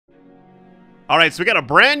Alright, so we got a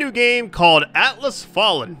brand new game called Atlas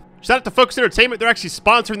Fallen. Shout out to Focus Entertainment. They're actually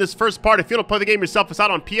sponsoring this first part. If you want to play the game yourself, it's out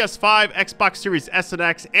on PS5, Xbox Series S and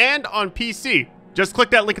X, and on PC. Just click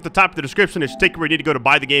that link at the top of the description. It should take you where you need to go to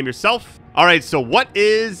buy the game yourself. Alright, so what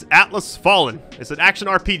is Atlas Fallen? It's an action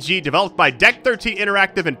RPG developed by Deck13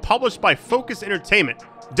 Interactive and published by Focus Entertainment.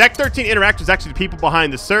 Deck13 Interactive is actually the people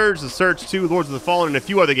behind The Surge 2, Lords of the Fallen, and a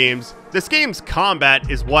few other games. This game's combat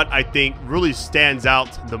is what I think really stands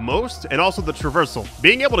out the most, and also the traversal.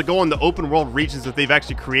 Being able to go in the open world regions that they've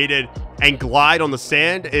actually created and glide on the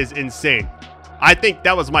sand is insane. I think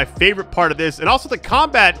that was my favorite part of this, and also the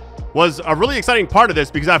combat was a really exciting part of this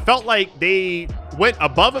because I felt like they went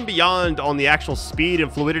above and beyond on the actual speed and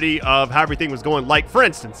fluidity of how everything was going. Like, for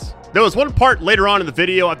instance, there was one part later on in the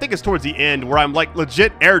video, I think it's towards the end, where I'm like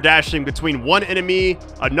legit air dashing between one enemy,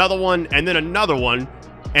 another one, and then another one.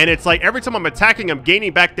 And it's like every time I'm attacking, I'm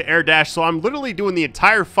gaining back the air dash. So I'm literally doing the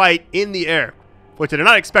entire fight in the air, which I did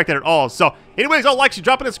not expect that at all. So anyways, all likes you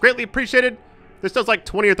dropping this, greatly appreciated. This does like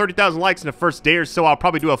 20 or 30,000 likes in the first day or so. I'll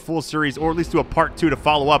probably do a full series or at least do a part 2 to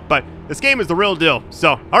follow up. But this game is the real deal.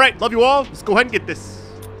 So, all right, love you all. Let's go ahead and get this.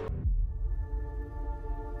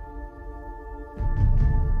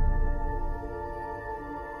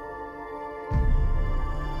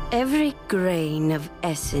 Every grain of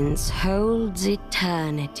essence holds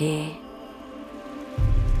eternity.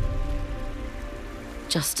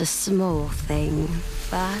 Just a small thing,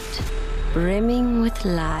 but brimming with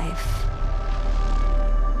life.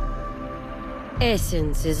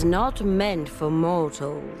 Essence is not meant for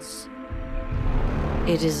mortals.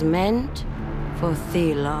 It is meant for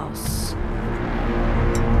Thelos,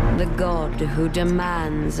 the god who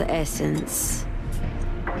demands essence.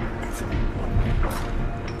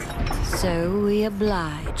 So we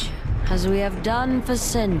oblige, as we have done for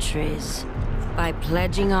centuries, by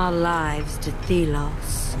pledging our lives to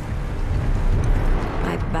Thelos,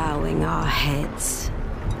 by bowing our heads.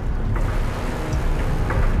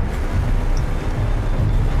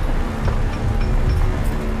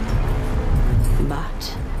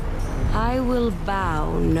 But I will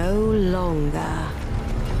bow no longer.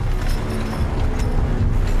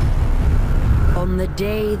 On the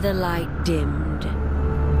day the light dimmed,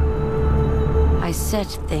 I set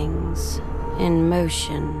things in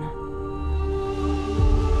motion.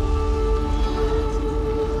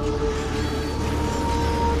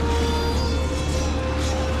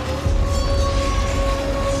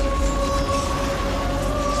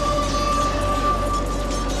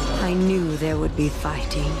 I knew there would be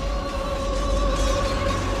fighting.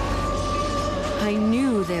 I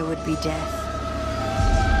knew there would be death.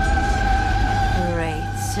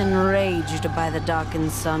 Wraiths enraged by the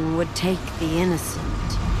darkened sun would take the innocent.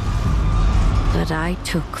 But I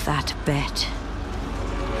took that bet.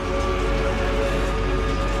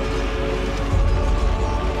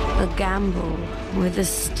 A gamble with a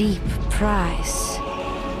steep price.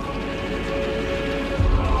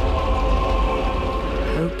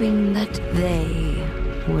 Hoping that they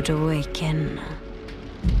would awaken.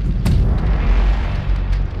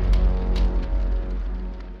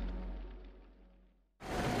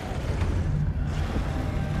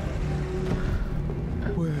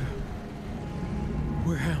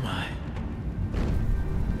 Where am I?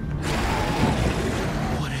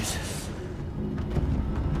 What is this?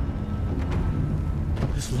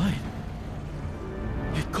 This light.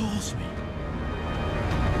 It calls me.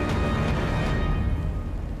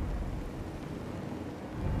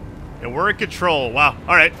 And we're in control. Wow.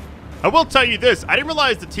 All right. I will tell you this. I didn't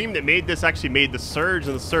realize the team that made this actually made The Surge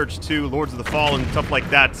and The Surge 2, Lords of the Fallen, and stuff like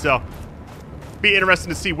that. So, be interesting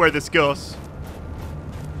to see where this goes.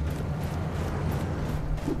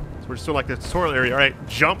 So we're just doing like the tutorial area. All right.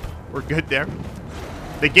 Jump. We're good there.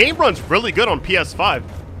 The game runs really good on PS5.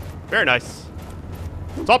 Very nice.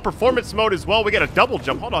 It's all performance mode as well. We got a double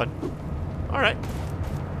jump. Hold on. All right.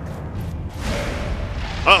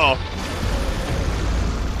 Uh-oh.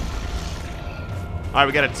 Alright,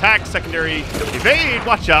 we got attack, secondary, evade,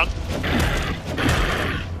 watch out.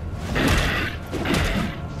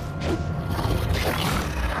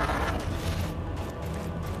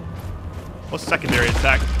 What's secondary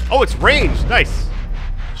attack? Oh, it's range, nice.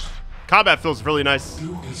 Combat feels really nice. I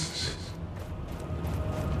am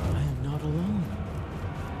not alone.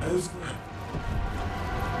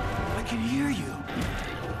 I can hear you.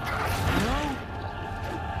 Hello?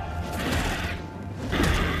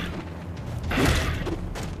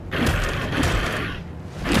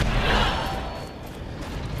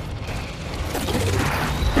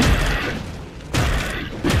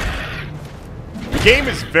 The game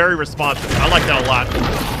is very responsive. I like that a lot.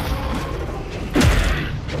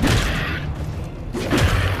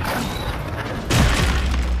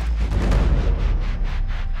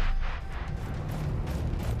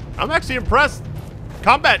 I'm actually impressed.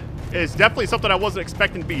 Combat is definitely something I wasn't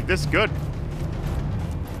expecting to be this good.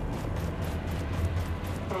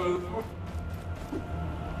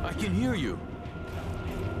 I can hear you.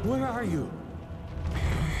 Where are you?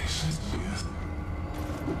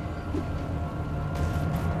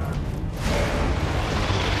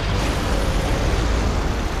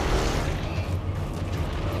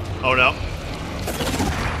 Oh no.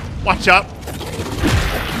 Watch out.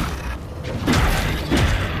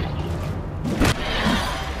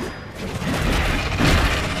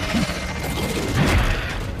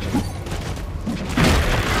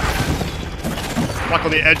 Walk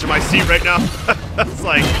on the edge of my seat right now. That's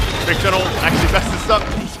like, Big General actually messed this up.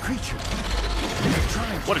 These creatures.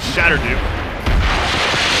 What a shatter, dude.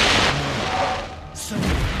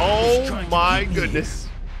 Oh my goodness.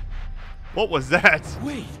 What was that?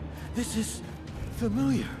 Wait, this is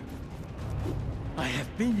familiar. I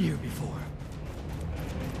have been here before.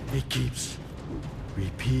 It keeps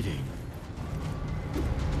repeating.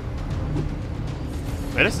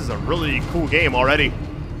 Man, this is a really cool game already.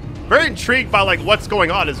 Very intrigued by like what's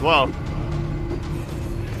going on as well. No.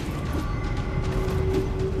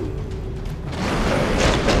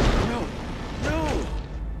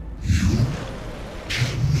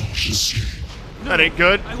 That ain't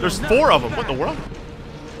good. There's 4 of them. What in the world?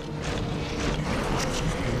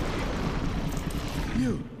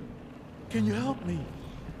 You. Can you help me?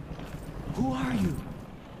 Who are you?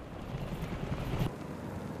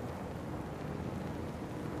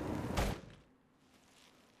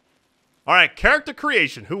 All right, character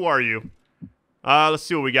creation. Who are you? Let's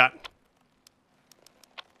see what we got.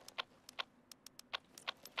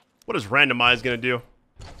 What is randomize gonna do?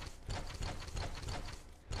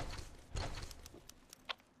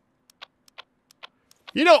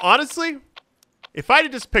 You know, honestly, if I had to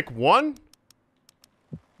just pick one,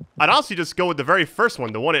 I'd honestly just go with the very first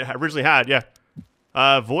one, the one it originally had, yeah.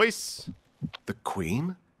 Voice. The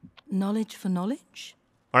Queen? Knowledge for knowledge?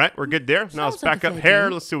 All right, we're good there. Now let's Sounds like back a up fair hair.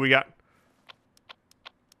 deal. Let's see what we got.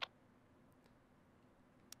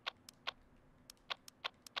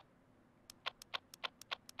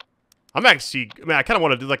 I'm actually, I mean, I kind of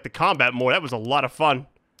want to do like the combat more. That was a lot of fun.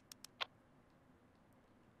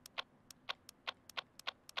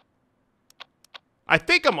 I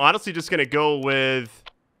think I'm honestly just going to go with,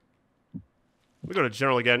 let me go to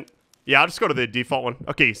general again. Yeah, I'll just go to the default one.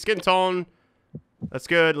 Okay, skin tone. That's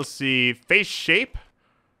good. Let's see. Face shape.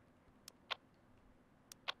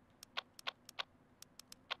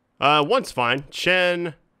 One's fine.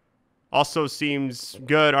 Chin also seems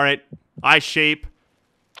good. All right. Eye shape.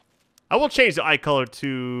 I will change the eye color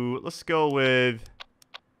to, let's go with,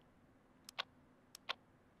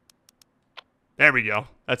 there we go.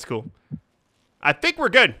 That's cool. I think we're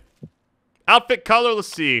good. Outfit color, let's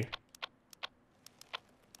see.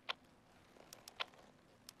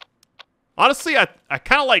 Honestly, I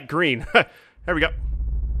kind of like green. There we go.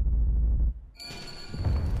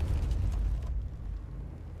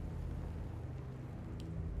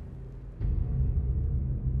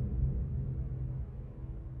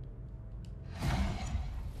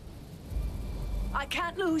 I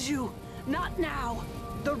can't lose you. Not now.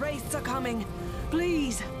 The wraiths are coming.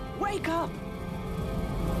 Please, wake up.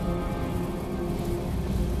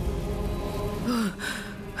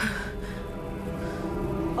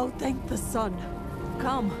 Oh, thank the sun.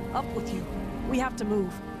 Come, up with you. We have to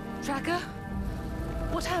move. Tracker?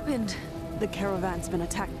 What happened? The caravan's been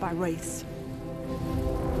attacked by wraiths.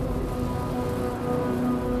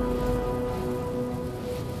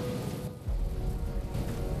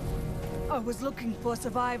 I was looking for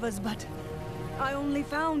survivors, but I only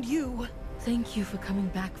found you. Thank you for coming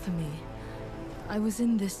back for me. I was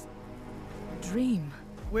in this dream.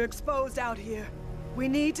 We're exposed out here. We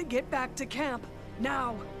need to get back to camp,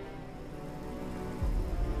 now.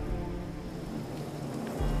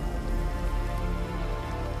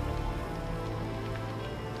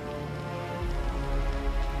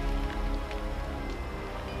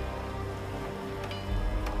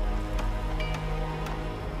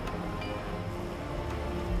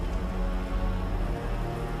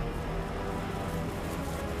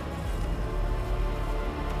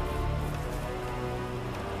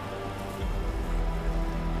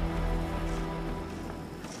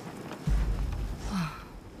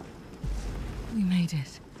 We made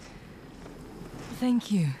it. Thank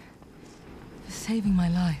you for saving my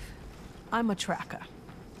life. I'm a tracker.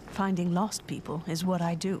 Finding lost people is what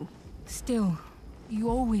I do. Still, you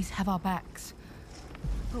always have our backs.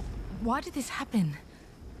 But why did this happen?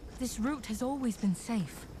 This route has always been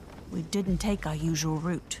safe. We didn't take our usual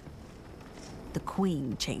route. The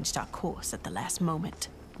Queen changed our course at the last moment.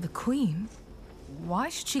 The Queen? Why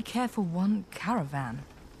should she care for one caravan?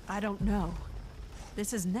 I don't know.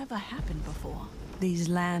 This has never happened before. These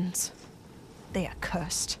lands, they are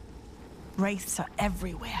cursed. Wraiths are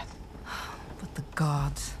everywhere. But the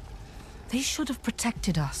gods, they should have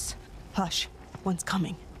protected us. Hush, one's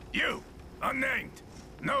coming. You, unnamed.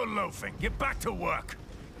 No loafing. Get back to work.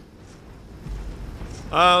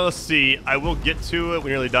 Let's see. I will get to it.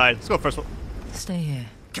 We nearly died. Let's go first one. Stay here.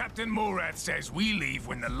 Captain Morath says we leave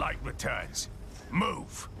when the light returns.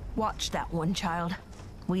 Move. Watch that one, child.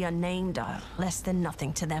 We unnamed are less than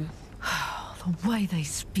nothing to them. The way they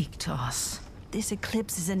speak to us. This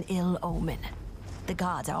eclipse is an ill omen. The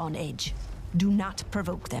gods are on edge. Do not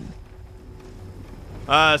provoke them.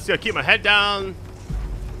 So I keep my head down.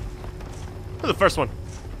 For the first one.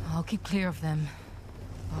 I'll keep clear of them.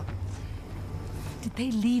 But did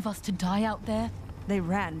they leave us to die out there? They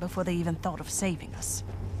ran before they even thought of saving us.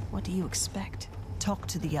 What do you expect? Talk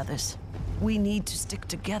to the others. We need to stick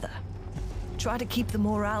together. Try to keep the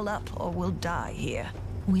morale up, or we'll die here.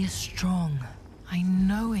 We're strong. I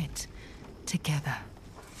know it. Together.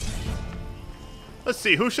 Let's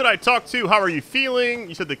see. Who should I talk to? How are you feeling?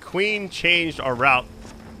 You said the Queen changed our route.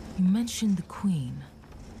 You mentioned the Queen.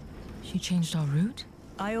 She changed our route?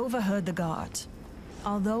 I overheard the guards.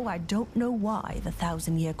 Although I don't know why the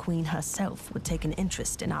Thousand-Year Queen herself would take an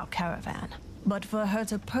interest in our caravan. But for her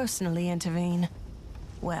to personally intervene,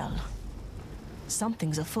 well,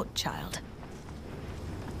 something's afoot, child.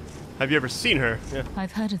 Have you ever seen her? Yeah.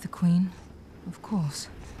 I've heard of the Queen, of course.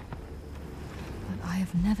 But I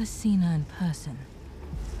have never seen her in person.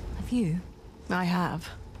 Have you? I have.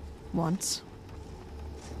 Once.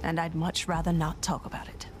 And I'd much rather not talk about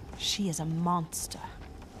it. She is a monster.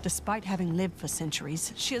 Despite having lived for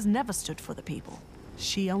centuries, she has never stood for the people.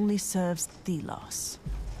 She only serves Thelos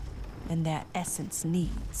and their essence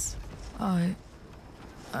needs. I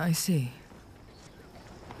see.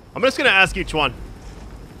 I'm just going to ask each one.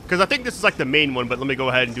 Because I think this is like the main one, but let me go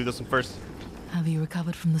ahead and do this one first. Have you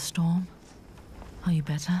recovered from the storm? Are you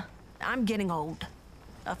better? I'm getting old.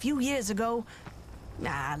 A few years ago...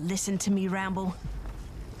 listen to me ramble.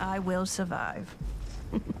 I will survive.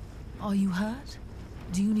 Are you hurt?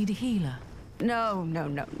 Do you need a healer? No.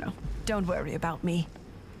 Don't worry about me.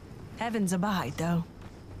 Heavens abide, though.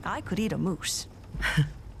 I could eat a moose.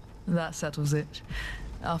 That settles it.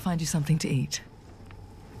 I'll find you something to eat.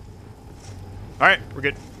 Alright, we're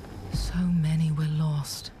good. So many were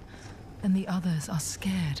lost, and the others are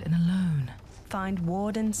scared and alone. Find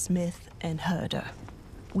Warden, Smith, and Herder.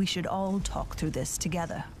 We should all talk through this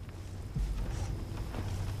together.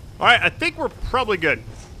 Alright, I think we're probably good.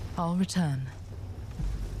 I'll return.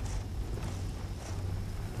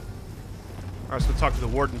 Alright, so we'll talk to the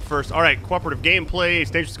Warden first. Alright, cooperative gameplay,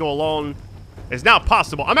 stages go alone is now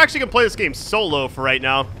possible. I'm actually going to play this game solo for right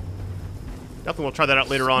now. Definitely we'll try that out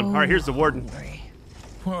later on. Alright, here's the Warden.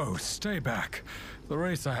 Whoa, stay back. The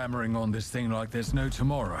Wraiths are hammering on this thing like there's no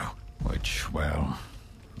tomorrow. Which, well,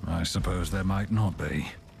 I suppose there might not be.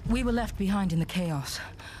 We were left behind in the chaos.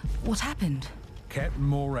 What happened? Captain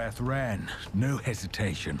Morath ran, no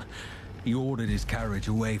hesitation. He ordered his carriage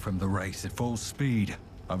away from the race at full speed.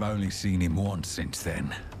 I've only seen him once since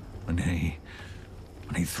then. And he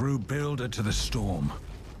threw Builder to the storm.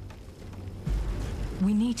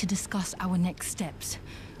 We need to discuss our next steps.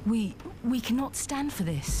 We cannot stand for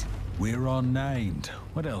this. We're unnamed.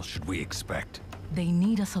 What else should we expect? They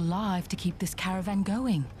need us alive to keep this caravan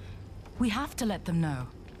going. We have to let them know.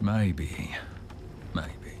 Maybe.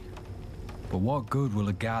 But what good will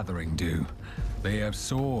a gathering do? They have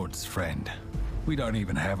swords, friend. We don't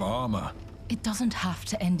even have armor. It doesn't have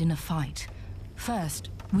to end in a fight. First,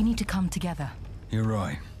 we need to come together. You're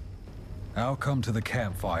right. I'll come to the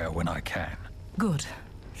campfire when I can. Good.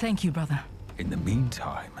 Thank you, brother. In the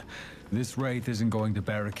meantime, this wraith isn't going to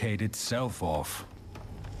barricade itself off.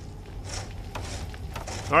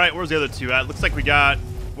 Alright, where's the other two at? Looks like we got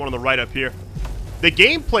one on the right up here. The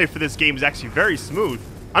gameplay for this game is actually very smooth.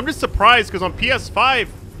 I'm just surprised because on PS5,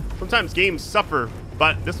 sometimes games suffer,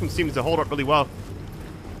 but this one seems to hold up really well.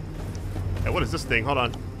 Hey, what is this thing? Hold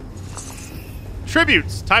on.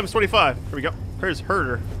 Tributes, times 25. Here we go. Here's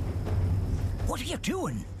Herder. What are you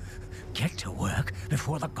doing? Get to work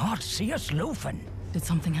before the gods see us loafing. Did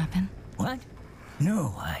something happen? What?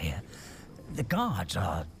 No, the guards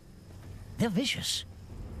are... they're vicious.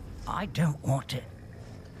 I don't want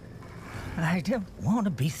to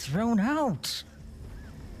be thrown out.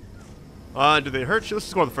 Do they hurt you? Let's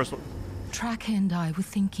just go with the first one. Tracker and I were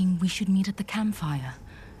thinking we should meet at the campfire.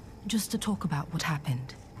 Just to talk about what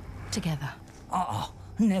happened. Together. Oh,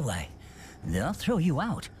 no way. They'll throw you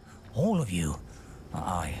out. All of you.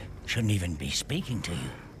 I shouldn't even be speaking to you.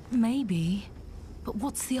 Maybe. But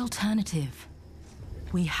what's the alternative?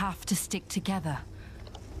 We have to stick together,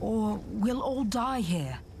 or we'll all die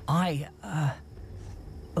here.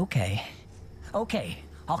 Okay. Okay,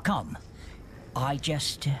 I'll come. I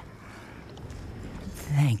just...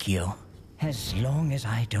 Thank you. As long as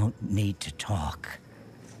I don't need to talk.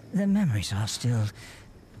 The memories are still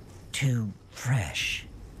too fresh.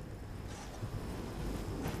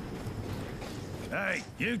 Hey,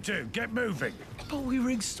 you two, get moving. But we were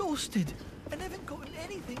exhausted and haven't gotten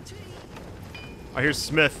anything to eat. I hear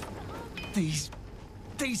Smith. These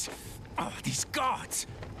guards.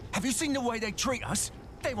 Have you seen the way they treat us?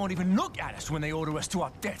 They won't even look at us when they order us to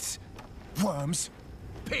our deaths. Worms.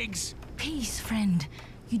 Pigs. Peace, friend.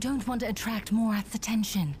 You don't want to attract Morath's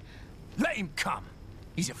attention. Let him come.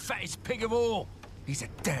 He's the fattest pig of all. He's a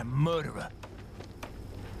damn murderer.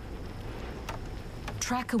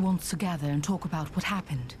 Tracker wants to gather and talk about what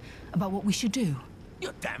happened, about what we should do.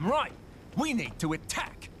 You're damn right. We need to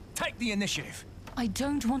attack. Take the initiative. I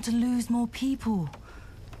don't want to lose more people.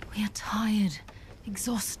 We are tired,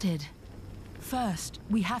 exhausted. First,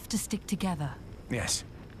 we have to stick together. Yes.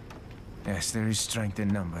 Yes, there is strength in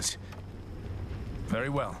numbers. Very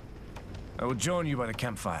well. I will join you by the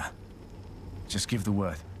campfire. Just give the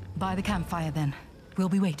word. By the campfire, then. We'll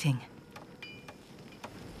be waiting.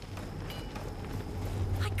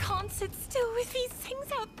 I can't sit still with these things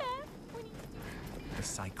out there. The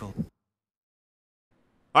cycle.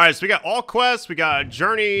 Alright, so we got all quests, we got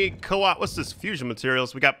journey, co-op, what's this? Fusion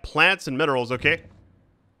materials. We got plants and minerals, okay.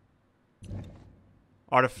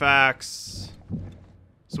 Artifacts.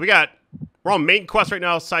 So we're on main quest right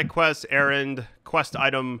now, side quest, errand, quest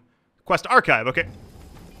item, quest archive, okay.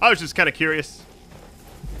 I was just kind of curious.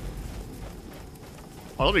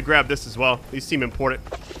 Oh, let me grab this as well. These seem important.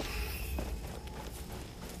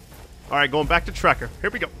 Alright, going back to Tracker. Here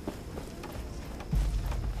we go.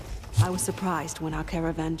 I was surprised when our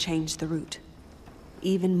caravan changed the route.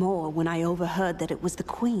 Even more when I overheard that it was the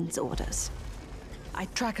Queen's orders.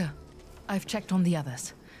 Tracker, I've checked on the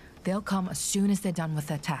others. They'll come as soon as they're done with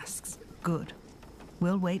their tasks. Good.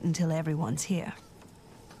 We'll wait until everyone's here.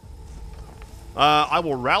 I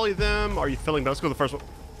will rally them. Are you filling? Let's go to the first one.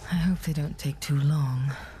 I hope they don't take too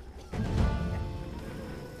long.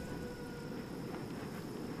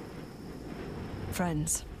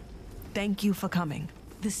 Friends, thank you for coming.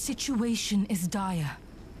 The situation is dire.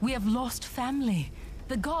 We have lost family.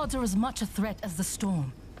 The guards are as much a threat as the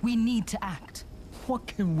storm. We need to act. What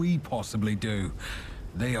can we possibly do?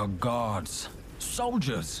 They are guards.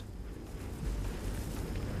 Soldiers.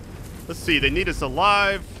 Let's see. They need us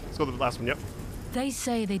alive. Let's go to the last one. Yep. They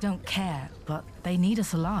say they don't care, but they need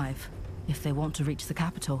us alive if they want to reach the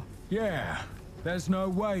capital. Yeah. There's no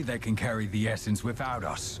way they can carry the essence without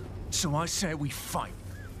us. So I say we fight.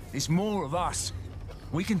 There's more of us.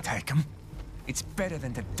 We can take them. It's better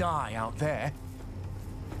than to die out there.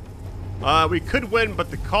 We could win,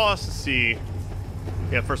 but the cost, let's see.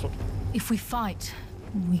 Yeah, first one. If we fight,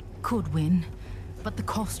 we could win, but the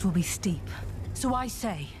cost will be steep. So I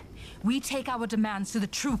say, we take our demands to the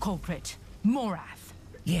true culprit, Morath.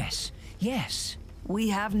 Yes, yes. We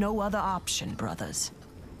have no other option, brothers.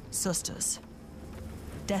 Sisters.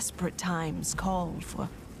 Desperate times call for,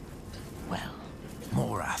 well...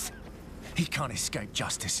 Morath. He can't escape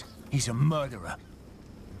justice. He's a murderer.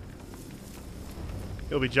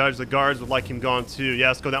 He'll be judged. The guards would like him gone too. Yeah,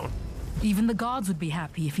 let's go that one. Even the guards would be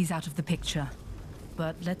happy if he's out of the picture.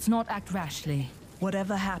 But let's not act rashly.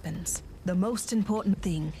 Whatever happens, the most important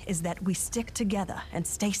thing is that we stick together and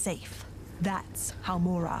stay safe. That's how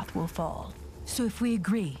Morath will fall. So if we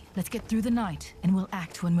agree, let's get through the night and we'll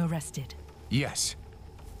act when we're rested. Yes.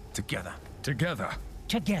 Together. Together.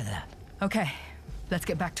 Together. Okay, let's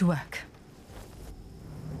get back to work.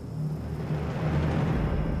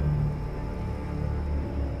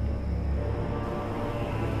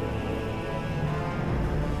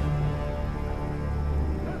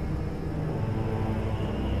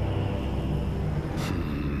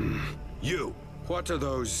 You, what are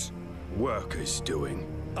those workers doing?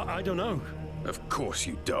 I don't know. Of course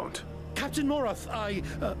you don't. Captain Morath,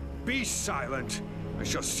 Be silent. I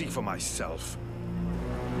shall see for myself.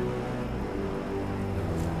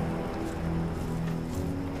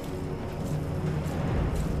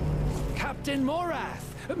 Captain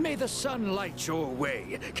Morath, may the sun light your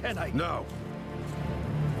way. Can I... No.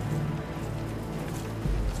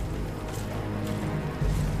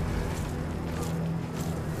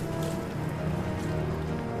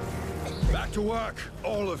 Back to work,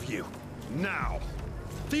 all of you. Now.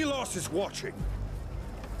 Thelos is watching.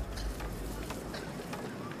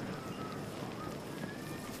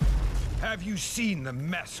 Have you seen the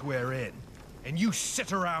mess we're in? And you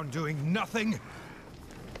sit around doing nothing?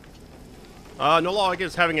 No law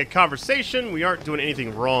against having a conversation. We aren't doing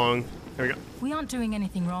anything wrong. Here we go. We aren't doing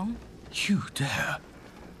anything wrong. You dare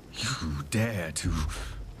to...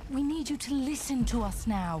 We need you to listen to us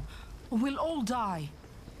now, or we'll all die.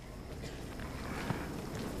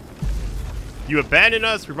 You abandon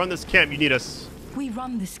us. We run this camp. You need us. We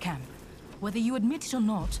run this camp. Whether you admit it or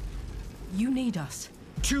not, you need us.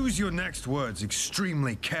 Choose your next words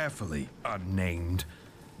extremely carefully, unnamed.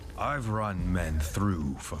 I've run men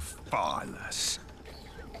through for far less.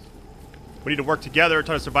 We need to work together,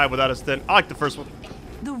 try to survive without us then. I like the first one.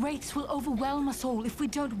 The wraiths will overwhelm us all if we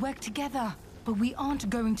don't work together. But we aren't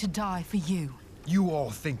going to die for you. You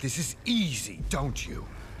all think this is easy, don't you?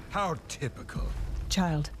 How typical.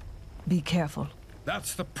 Child, be careful.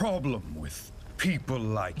 That's the problem with people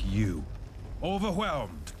like you.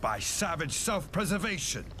 Overwhelmed by savage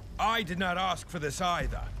self-preservation. I did not ask for this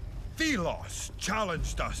either. Thelos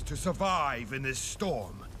challenged us to survive in this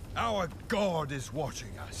storm. Our god is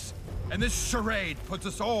watching us, and this charade puts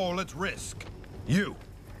us all at risk. You,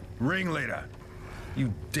 ringleader,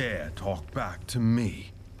 you dare talk back to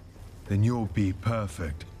me, then you'll be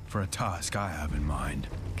perfect for a task I have in mind.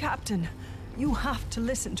 Captain, you have to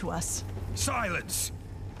listen to us. Silence!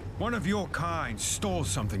 One of your kind stole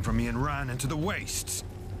something from me and ran into the wastes.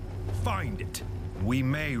 Find it. We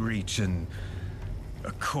may reach an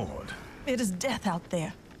accord. It is death out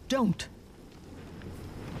there. Don't.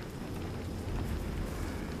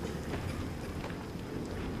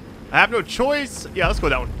 I have no choice. Yeah, let's go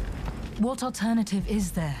with that one. What alternative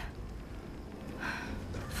is there?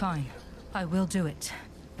 Fine. I will do it.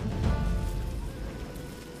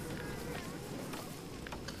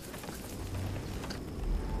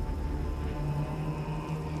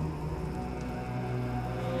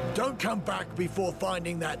 Don't come back before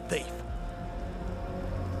finding that thief.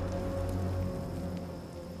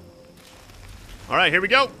 All right, here we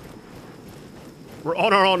go. We're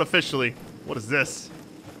on our own officially. What is this?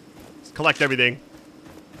 Let's collect everything.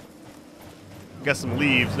 Got some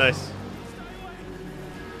leaves, nice.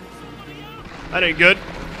 That ain't good.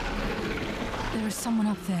 There is someone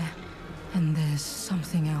up there, and there's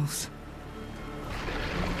something else.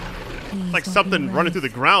 Please Like don't something be running through the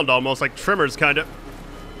ground almost, like tremors, kind of.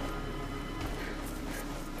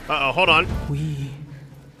 Uh-oh, hold on. We...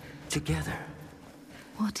 together.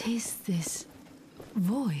 What is this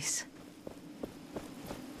voice?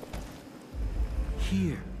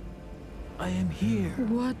 Here. I am here.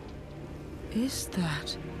 What is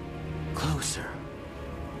that? Closer.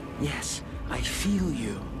 Yes, I feel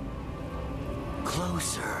you.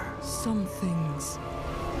 Closer. Something's...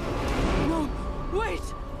 No, wait!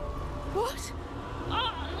 What?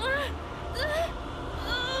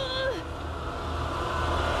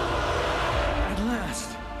 At last.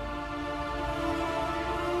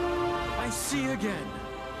 I see again.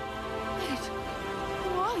 Wait,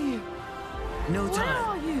 who are you? No Where time.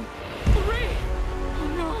 are you? Ray! Oh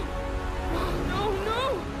no! Oh no!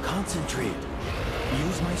 Concentrate.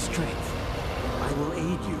 Use my strength. I will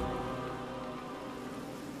aid you.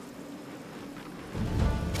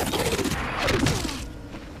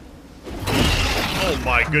 Oh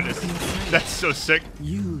my goodness. That's so sick.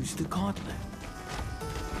 Use the gauntlet.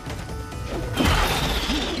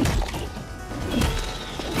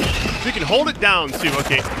 So you can hold it down too,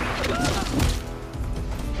 okay.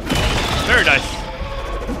 Very nice.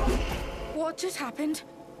 What just happened?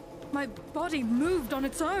 My body moved on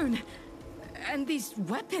its own. And these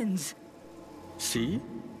weapons. See?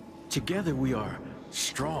 Together we are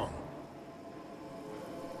strong.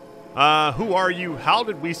 Who are you? How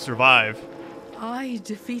did we survive? I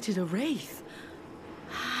defeated a wraith.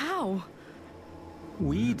 How?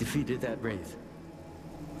 We defeated that wraith.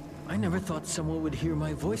 I never thought someone would hear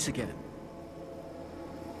my voice again.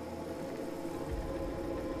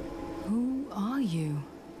 Who are you?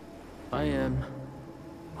 I am...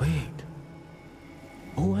 Wait.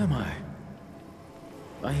 Who am I?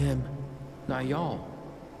 I am Nayal.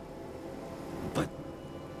 But...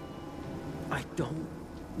 I don't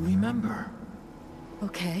remember.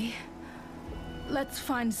 Okay. Let's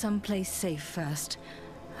find some place safe first.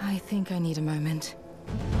 I think I need a moment.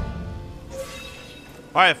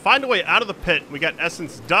 Alright, find a way out of the pit. We got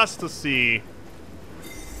Essence Dust. Let's see.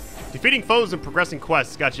 Defeating foes and progressing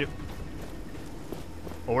quests. Got you.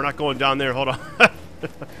 Oh, we're not going down there. Hold on.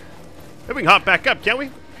 Maybe we can hop back up, can't we?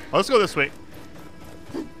 Oh, let's go this way.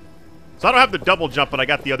 So I don't have the double jump, but I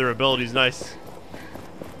got the other abilities. Nice.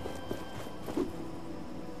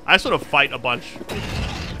 I just want to fight a bunch.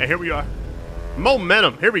 And here we are.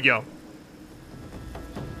 Momentum. Here we go.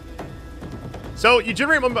 So you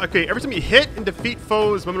generate momentum. Okay, every time you hit and defeat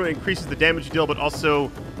foes, momentum increases the damage you deal, but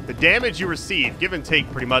also the damage you receive. Give and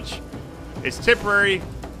take, pretty much. It's temporary.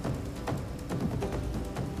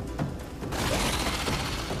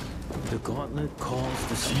 The gauntlet calls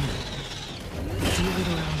the sea. Feel it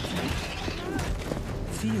around you.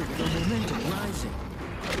 Feel the momentum rising.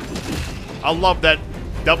 I love that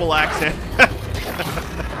double accent.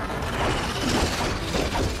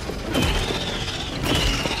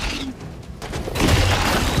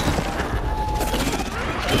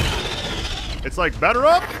 It's like, better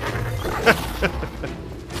up.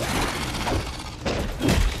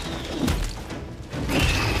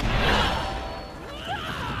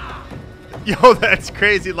 Yo, that's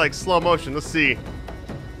crazy, like slow motion. Let's see.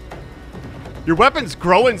 Your weapons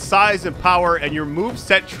grow in size and power, and your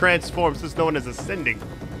moveset transforms. This is known as ascending.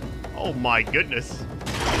 Oh my goodness.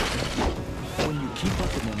 When you keep up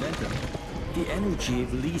the momentum, the energy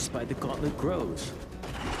released by the gauntlet grows.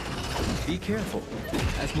 Be careful,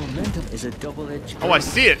 as momentum is a double-edged Oh, I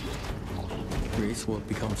see it. Grace will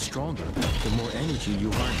become stronger the more energy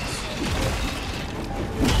you harness.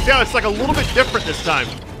 See how it's like a little bit different this time.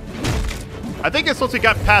 I think it's once we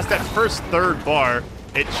got past that first third bar,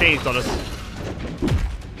 it changed on us.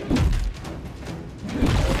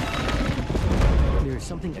 There's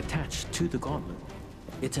something attached to the gauntlet.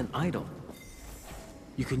 It's an idol.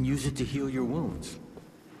 You can use it to heal your wounds.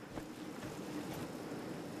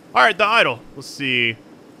 All right, the idol. Let's see.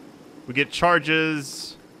 We get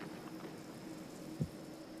charges.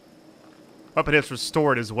 Weapon hits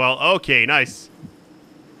restored as well. Okay, nice.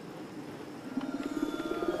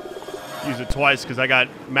 Use it twice because I got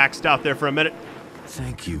maxed out there for a minute.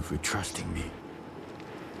 Thank you for trusting me.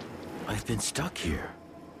 I've been stuck here.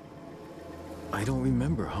 I don't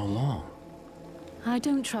remember how long. I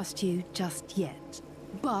don't trust you just yet.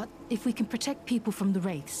 But if we can protect people from the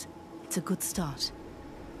Wraiths, it's a good start.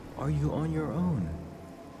 Are you on your own?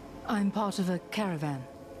 I'm part of a caravan.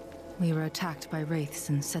 We were attacked by Wraiths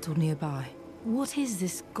and settled nearby. What is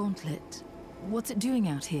this gauntlet? What's it doing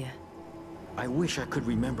out here? I wish I could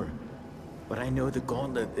remember, but I know the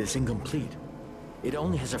gauntlet is incomplete. It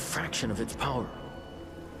only has a fraction of its power.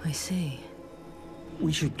 I see.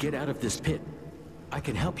 We should get out of this pit. I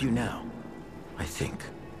can help you now, I think.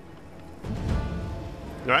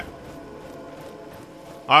 All right.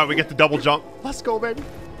 All right, we get the double jump. Let's go, baby.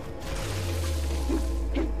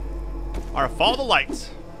 All right, follow the lights.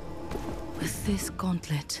 With this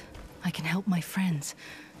gauntlet, I can help my friends.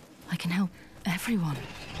 I can help everyone.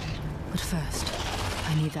 But first,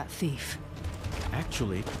 I need that thief.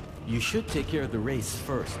 Actually, you should take care of the race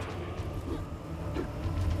first.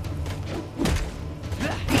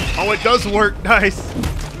 Oh, it does work. Nice.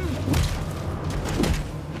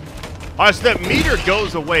 All right, so that meter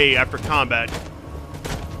goes away after combat.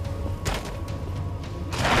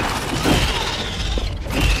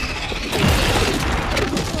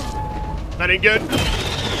 That ain't good.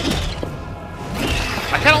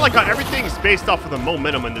 I kind of like how everything's based off of the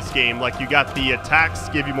momentum in this game. Like, you got the attacks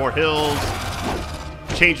give you more hills,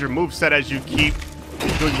 change your moveset as you keep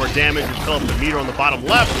doing more damage, and fill up the meter on the bottom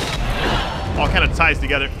left. All kind of ties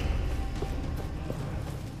together.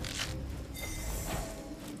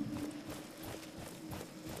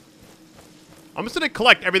 I'm just gonna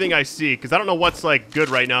collect everything I see, because I don't know what's, like, good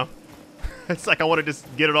right now. It's like I want to just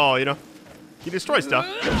get it all, you know? You destroy stuff.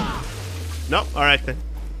 Nope, alright then.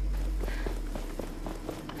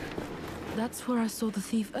 That's where I saw the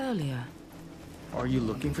thief earlier. Are you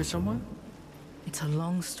looking for someone? It's a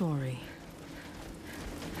long story.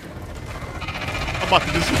 I'm about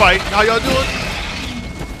to just fight. How y'all doing?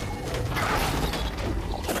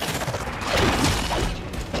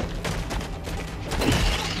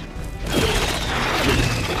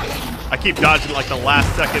 I keep dodging like the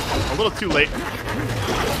last second. A little too late.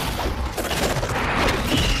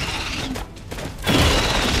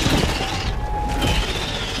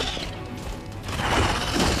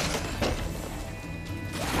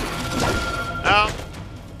 Ow.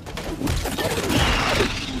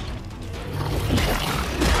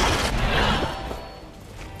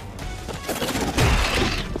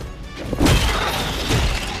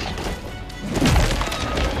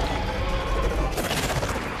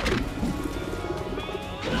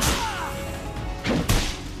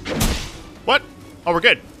 What? Oh, we're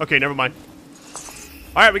good. Okay, never mind.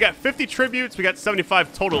 All right, we got 50 tributes. We got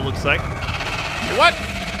 75 total, it looks like. Hey, what?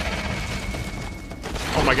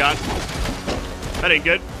 Oh my god. That ain't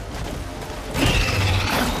good.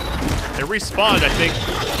 They respawned, I think.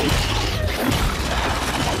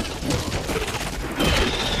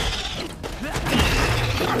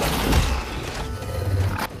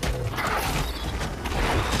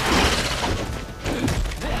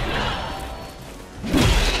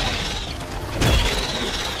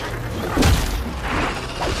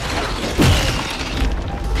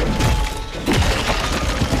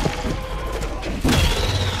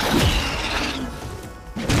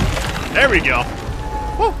 There we go.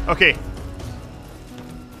 Woo, okay.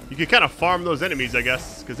 You can kind of farm those enemies, I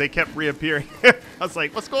guess, because they kept reappearing. I was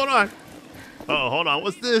like, what's going on? Uh oh, hold on.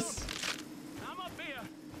 What's this?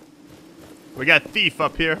 We got Thief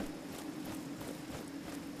up here.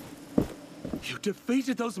 You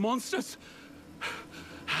defeated those monsters?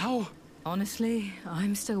 How? Honestly,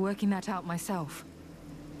 I'm still working that out myself.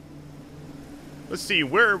 Let's see,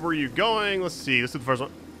 where were you going? Let's see, this is the first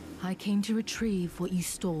one. I came to retrieve what you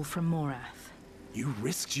stole from Morath. You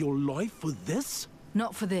risked your life for this?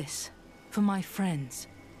 Not for this. For my friends.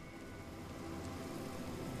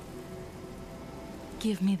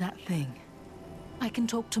 Give me that thing. I can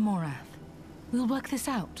talk to Morath. We'll work this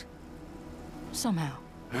out. Somehow.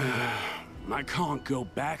 I can't go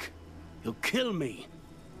back. He'll kill me.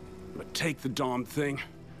 But take the darn thing.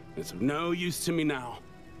 It's of no use to me now.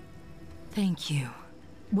 Thank you.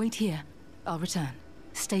 Wait here. I'll return.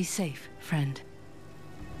 Stay safe, friend.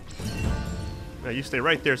 Now you stay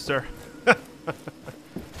right there, sir.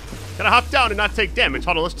 Gotta hop down and not take damage.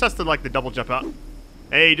 Hold on, let's test the double jump out.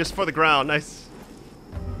 Hey, just for the ground. Nice.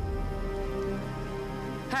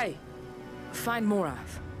 Hey, find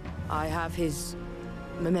Morath. I have his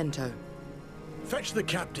memento. Fetch the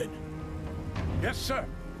captain. Yes, sir.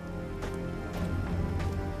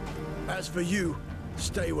 As for you,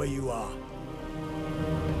 stay where you are.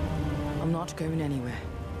 I'm not going anywhere.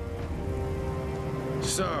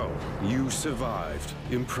 So, you survived.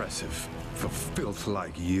 Impressive. For filth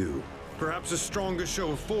like you. Perhaps a stronger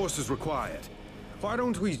show of force is required. Why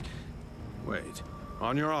don't we... Wait.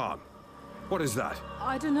 On your arm. What is that?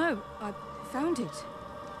 I don't know. I found it.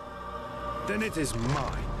 Then it is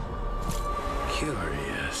mine.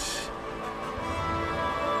 Curious.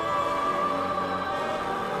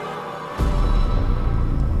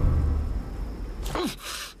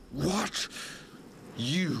 What?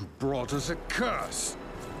 You brought us a curse.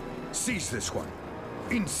 Seize this one.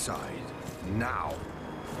 Inside. Now.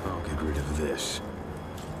 I'll get rid of this.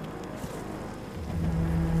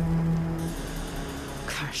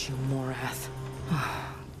 Curse you, Morath.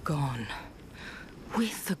 Gone.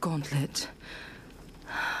 With the Gauntlet.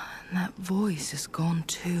 And that voice is gone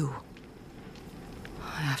too.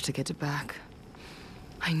 I have to get it back.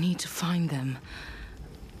 I need to find them.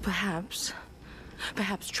 Perhaps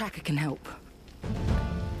Tracker can help.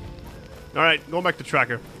 All right, going back to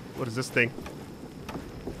Tracker. What is this thing?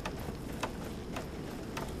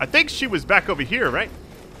 I think she was back over here, right?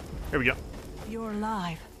 Here we go. You're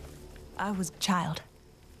alive. I was a child.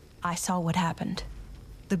 I saw what happened.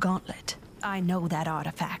 The Gauntlet. I know that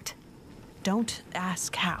artifact. Don't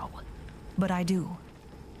ask how, but I do.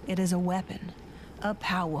 It is a weapon. A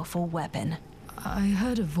powerful weapon. I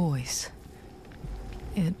heard a voice.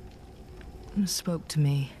 It spoke to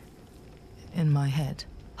me in my head.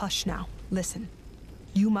 Hush now. Listen.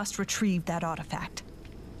 You must retrieve that artifact.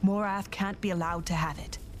 Morath can't be allowed to have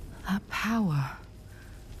it. That power.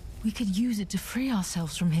 We could use it to free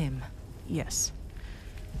ourselves from him. Yes.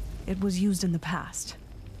 It was used in the past.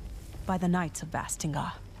 By the Knights of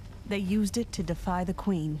Bastingar. They used it to defy the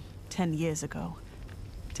Queen 10 years ago.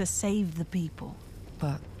 To save the people.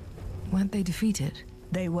 But weren't they defeated?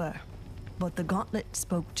 They were. But the Gauntlet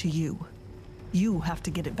spoke to you. You have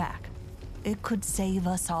to get it back. It could save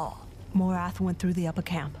us all. Morath went through the upper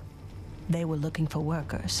camp. They were looking for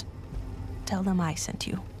workers. Tell them I sent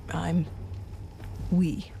you.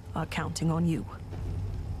 We are counting on you.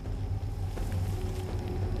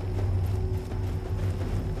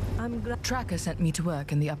 Tracker sent me to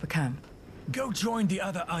work in the upper camp. Go join the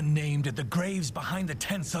other unnamed at the graves behind the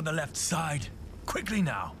tents on the left side. Quickly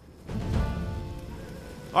now.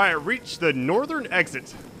 All right, reach the northern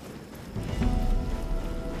exit.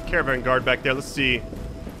 Caravan guard back there. Let's see.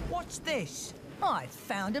 What's this? I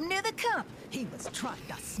found him near the camp. He was trying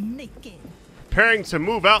to sneak in. Preparing to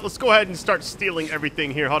move out. Let's go ahead and start stealing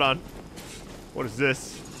everything here. Hold on. What is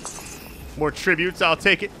this? More tributes. I'll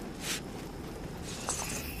take it.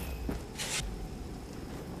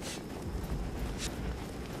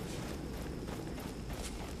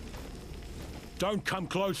 Don't come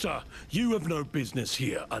closer. You have no business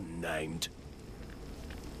here, unnamed.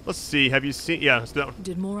 Let's see. Have you seen? Yeah, it's that.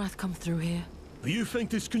 Did Morath come through here? You think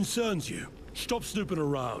this concerns you? Stop snooping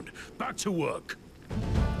around. Back to work.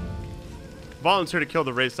 Volunteer to kill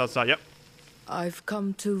the wraiths outside. Yep. I've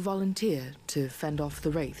come to volunteer to fend off the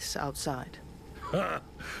wraiths outside. Ha!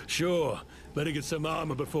 Sure. Better get some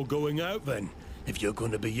armor before going out then, if you're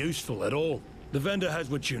going to be useful at all. The vendor has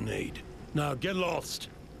what you need. Now get lost.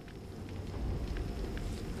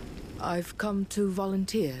 I've come to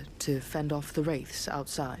volunteer to fend off the wraiths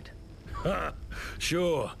outside. Ha!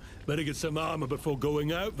 Sure. Better get some armor before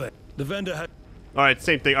going out then. The vendor has... All right,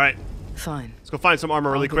 same thing. All right. Fine. Let's go find some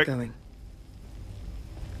armor really quick. Going.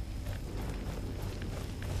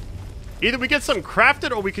 Either we get something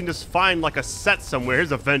crafted, or we can just find like a set somewhere.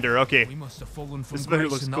 Here's a vendor. Okay. We must have fallen from This vendor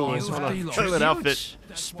looks cool. Hold on. Look at that outfit.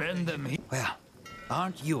 Spend them here. Well,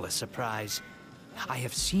 aren't you a surprise? I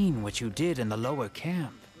have seen what you did in the lower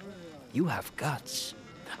camp. You have guts.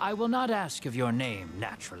 I will not ask of your name,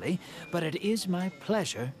 naturally, but it is my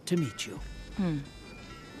pleasure to meet you.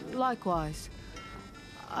 Likewise.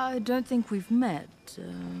 I don't think we've met.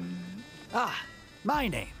 Ah, my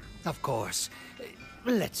name, of course.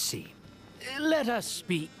 Let's see. Let us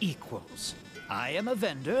be equals. I am a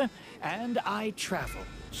vendor, and I travel.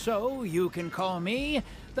 So you can call me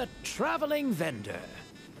the Traveling Vendor.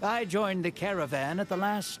 I joined the caravan at the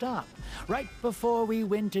last stop, right before we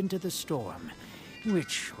went into the storm,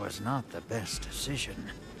 which was not the best decision.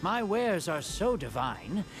 My wares are so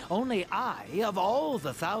divine, only I, of all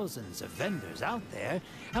the thousands of vendors out there,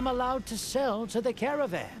 am allowed to sell to the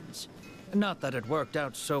caravans. Not that it worked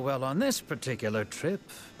out so well on this particular trip,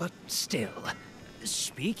 but still.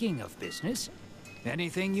 Speaking of business,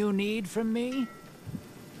 anything you need from me?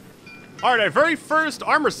 All right, our very first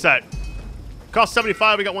armor set. Cost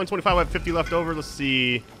 75, we got 125, we have 50 left over. Let's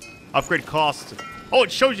see. Upgrade cost. Oh,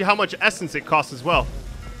 it shows you how much essence it costs as well.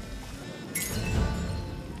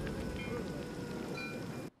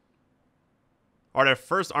 All right, our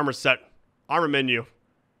first armor set. Armor menu.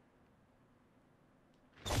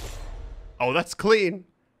 Oh, that's clean.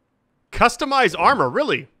 Customize armor,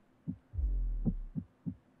 really?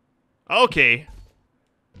 Okay.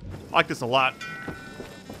 I like this a lot.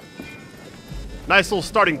 Nice little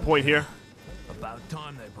starting point here. About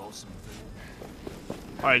time they brought some food.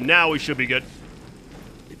 Alright, now we should be good.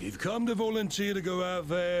 If you've come to volunteer to go out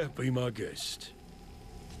there, be my guest.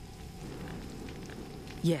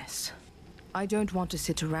 Yes. I don't want to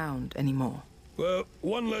sit around anymore. Well,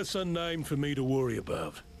 one less unnamed for me to worry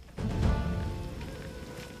about.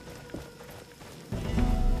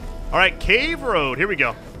 Alright, Cave Road. Here we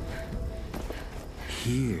go.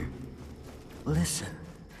 Here. Listen.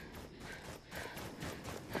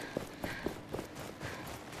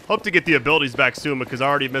 Hope to get the abilities back soon because I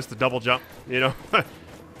already missed the double jump, you know?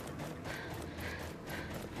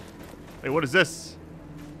 Hey, what is this?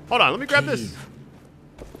 Hold on, let me grab this.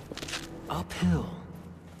 Uphill.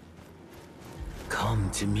 Come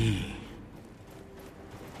to me.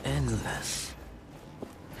 Endless.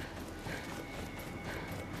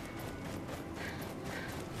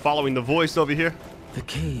 Following the voice over here. The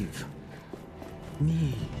cave.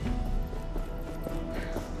 Me.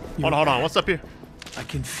 Hold on. What's up here? I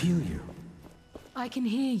can feel you. I can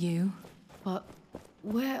hear you, but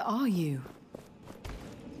where are you?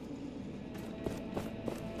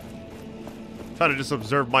 Trying to just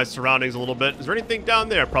observe my surroundings a little bit. Is there anything down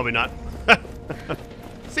there? Probably not.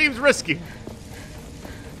 Seems risky.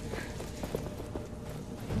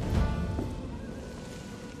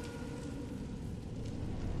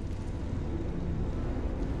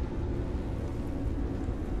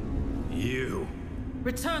 You.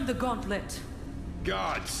 Return the gauntlet.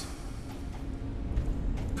 Gods.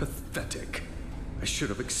 Pathetic. I should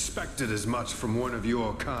have expected as much from one of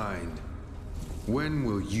your kind. When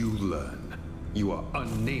will you learn? You are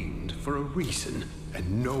unnamed for a reason,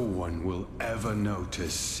 and no one will ever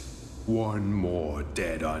notice. One more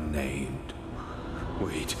dead unnamed.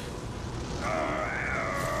 Wait.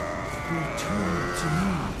 Return to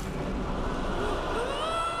me.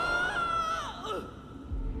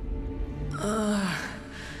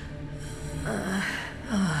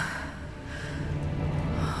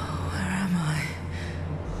 Where am I?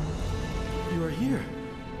 You are here.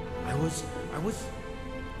 I was...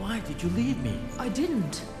 Why did you leave me? I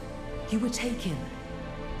didn't. You were taken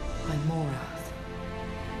by Morath.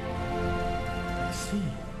 I see.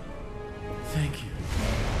 Thank you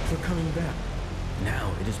for coming back.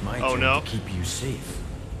 Now it is my turn to keep you safe.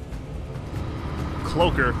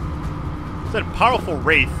 Cloaker. Is that a powerful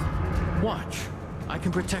wraith? Watch. I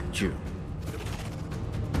can protect you.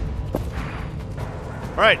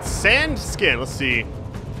 Alright, sand skin. Let's see.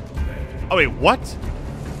 Oh, wait, what?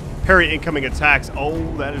 Parry incoming attacks.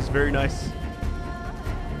 Oh, that is very nice.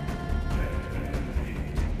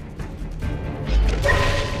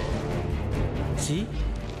 See?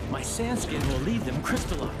 My sand skin will leave them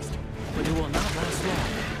crystallized, but it will not last long.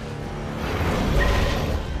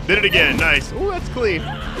 Did it again. Nice. Oh, that's clean.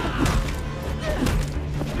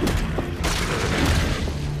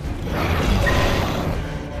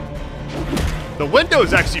 The window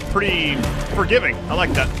is actually pretty forgiving. I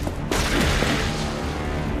like that.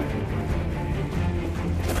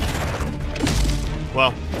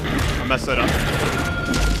 Well, I messed that up.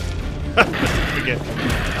 Again.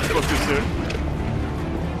 I spoke too soon.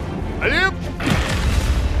 Yep.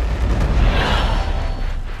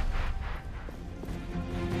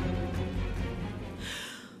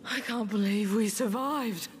 I can't believe we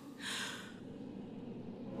survived.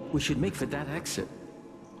 We should make for that exit.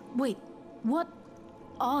 Wait, what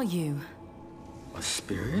are you? A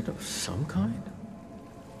spirit of some kind?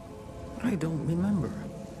 I don't remember.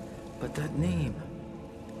 But that name,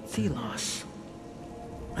 Thelos.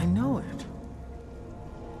 I know it.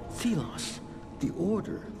 Thelos, the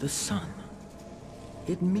Order, the Sun.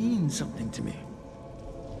 It means something to me.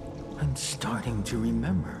 I'm starting to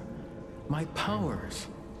remember my powers.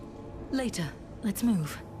 Later, let's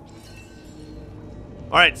move.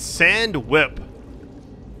 All right, Sand Whip.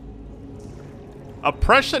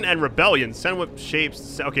 Oppression and Rebellion. Sand Whip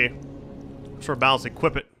shapes. Okay. For balance,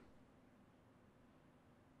 equip it.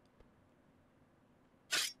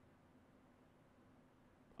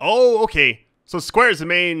 Oh, okay. So square is the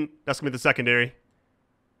main. That's going to be the secondary.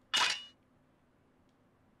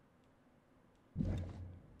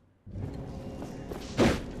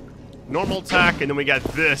 Normal attack, and then we got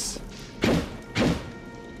this.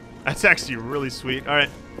 That's actually really sweet. All right.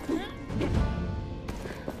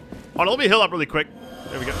 Hold on, let me heal up really quick.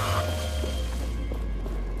 There we go.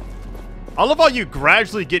 I love how you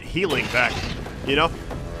gradually get healing back, you know?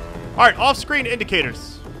 All right, off-screen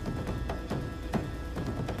indicators.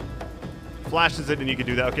 Flashes it, and you can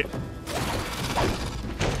do that. Okay.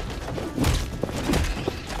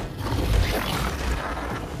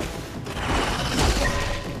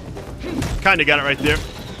 Kind of got it right there.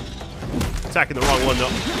 Attacking the wrong one, though.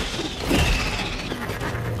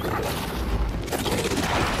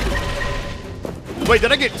 Wait,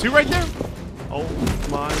 did I get 2 right there? Oh,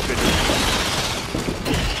 my goodness.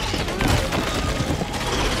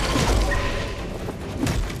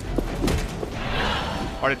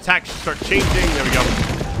 Our attacks start changing. There we go.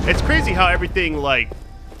 It's crazy how everything, like,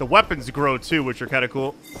 the weapons grow, too, which are kind of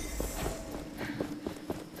cool.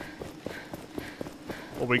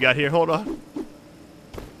 What we got here? Hold on.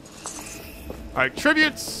 Alright,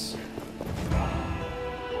 tributes.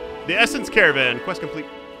 The Essence Caravan. Quest complete.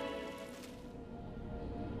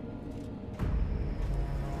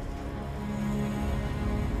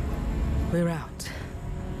 We're out.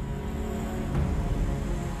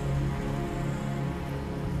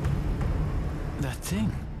 That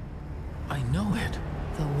thing. I know it.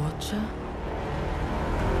 The Watcher?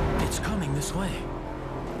 It's coming this way.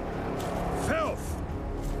 Filth!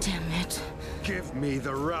 Damn it. Give me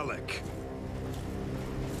the relic.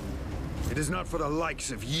 It is not for the likes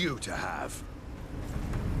of you to have.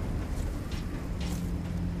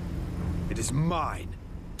 It is mine.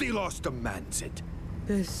 Thelos demands it.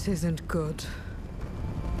 This isn't good.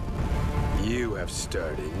 You have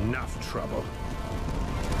stirred enough trouble.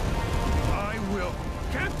 I will...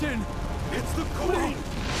 Captain! It's the Queen!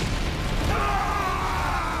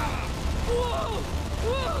 Ah! Whoa!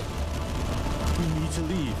 Whoa! We need to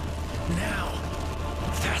leave. Now!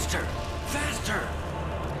 Faster! Faster!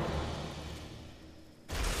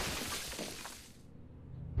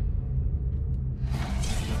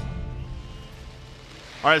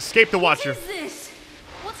 Alright, escape the Watcher. What is this?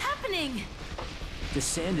 What's happening? The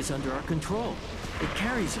sand is under our control. It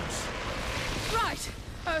carries us. Right.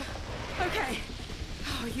 Okay.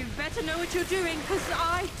 Oh, you better know what you're doing, because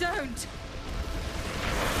I don't.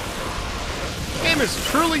 The game is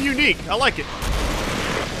truly unique. I like it.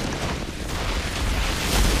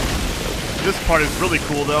 This part is really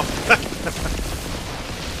cool, though.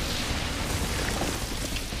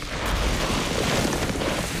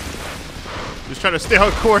 Just trying to stay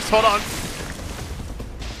on course. Hold on.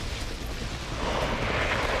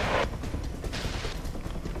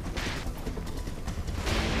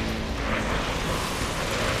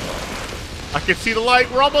 I can see the light.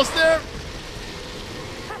 We're almost there.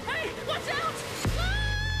 Hey, watch out!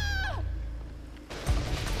 Ah!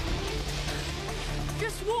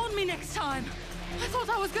 Just warn me next time. I thought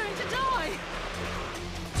I was going to die.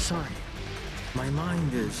 Sorry. My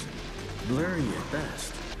mind is blurry at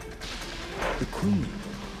best. The Queen,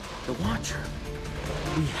 the Watcher.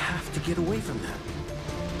 We have to get away from them.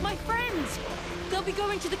 My friends! They'll be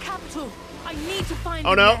going to the capital. I need to find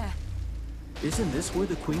them there. Isn't this where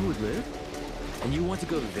the Queen would live? And you want to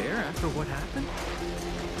go there after what happened?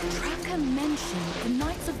 Tracker mentioned the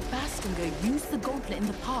Knights of Bastinger used the Gauntlet in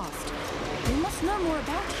the past. They must know more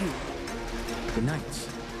about you. The Knights.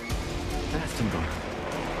 Bastinger.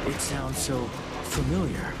 It sounds so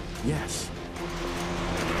familiar. Yes.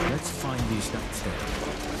 Let's find these Knights then.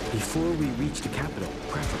 Before we reach the capital,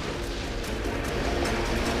 preferably.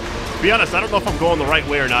 To be honest, I don't know if I'm going the right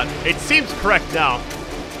way or not. It seems correct now.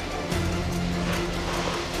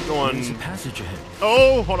 going... There's a passage ahead.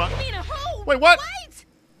 Oh, hold on. Wait, what? Wait!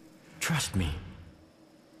 Trust me.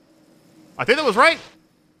 I think that was right.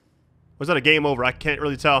 Was that a game over? I can't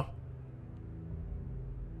really tell.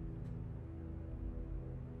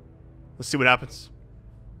 Let's see what happens.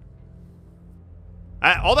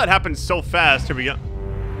 All that happened so fast. Here we go.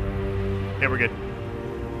 Yeah, we're good.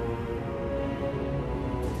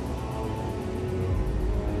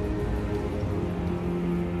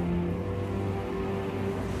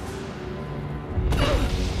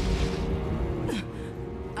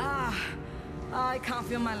 I can't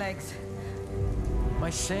feel my legs. My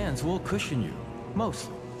sands will cushion you,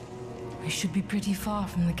 mostly. I should be pretty far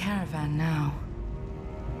from the caravan now.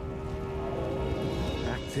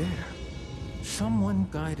 Back there, someone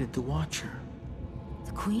guided the Watcher.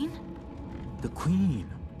 The Queen? The Queen.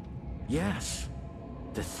 Yes.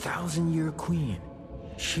 The 1,000-year Queen.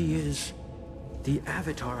 She is the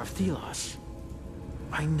avatar of Thelos.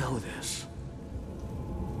 I know this.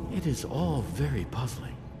 It is all very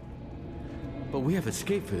puzzling. But we have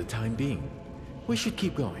escaped for the time being. We should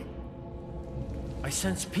keep going. I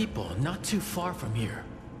sense people not too far from here.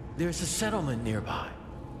 There's a settlement nearby.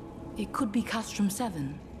 It could be Castrum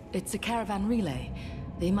 7. It's a caravan relay.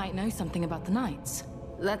 They might know something about the Knights.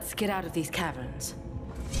 Let's get out of these caverns.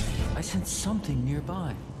 I sense something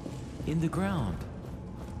nearby. In the ground.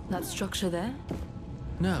 That structure there?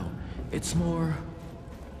 No, it's more...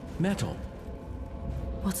 metal.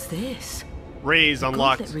 What's this? Raise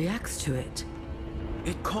unlocked. Gauntlet reacts to it.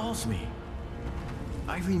 It calls me.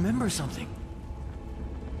 I remember something.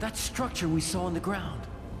 That structure we saw on the ground.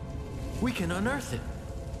 We can unearth it.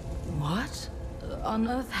 What?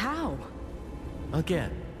 Unearth how? Again,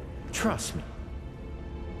 trust me.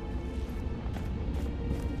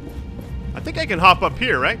 I think I can hop up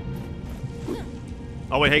here, right?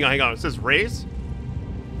 Oh, wait, hang on. It says raise?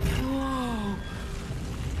 Whoa.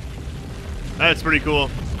 That's pretty cool.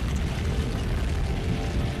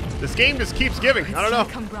 This game just keeps giving. I don't know. It's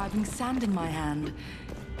like I'm grabbing sand in my hand.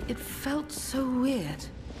 It felt so weird.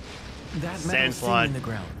 That metal thing in the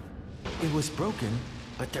ground. It was broken,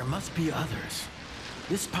 but there must be others.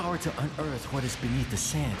 This power to unearth what is beneath the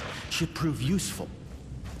sand should prove useful.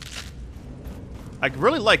 I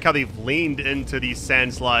really like how they've leaned into these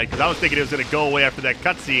sand slide, because I was thinking it was going to go away after that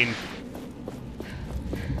cutscene.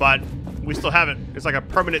 But we still have it. It's like a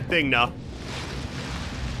permanent thing now.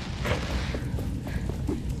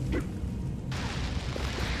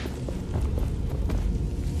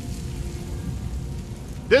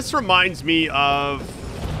 This reminds me of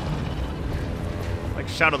like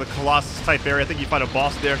Shadow of the Colossus type area. I think you find a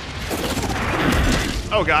boss there.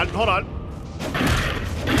 Oh god, hold on.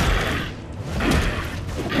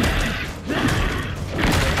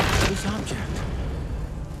 This object,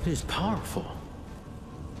 it is powerful.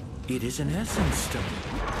 It is an essence stone.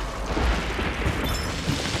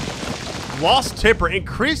 Lost Tipper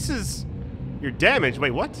increases your damage.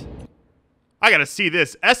 Wait, what? I gotta see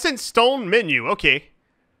this. Essence Stone menu. Okay.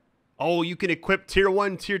 Oh, you can equip tier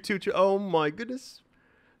 1, tier 2, oh my goodness.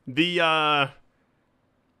 The,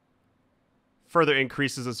 further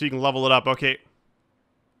increases it so you can level it up. Okay.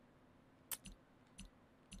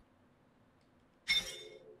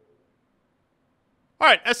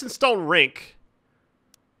 Alright, Essence Stone rank.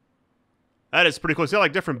 That is pretty cool. See,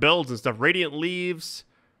 like different builds and stuff. Radiant Leaves.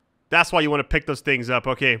 That's why you want to pick those things up.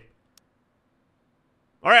 Okay.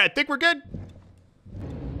 Alright, I think we're good.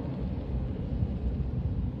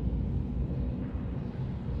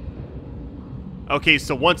 Okay,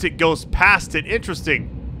 so once it goes past it, interesting.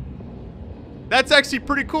 That's actually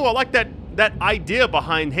pretty cool. I like that idea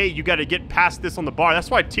behind, hey, you got to get past this on the bar. That's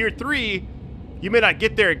why tier 3, you may not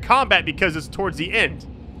get there in combat because it's towards the end.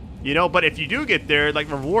 You know, but if you do get there,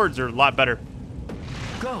 like, rewards are a lot better.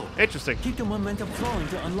 Go. Interesting. Keep the momentum flowing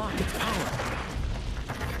to unlock its power.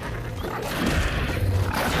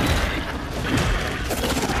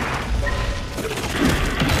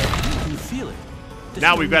 You feel it.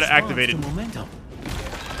 Now we've got to activate it. Momentum.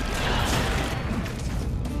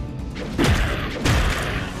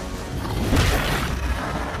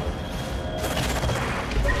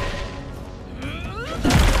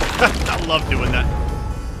 I love doing that.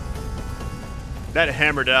 That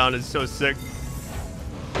hammer down is so sick.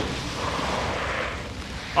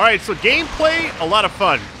 Alright, so gameplay, a lot of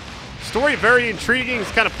fun. Story, very intriguing.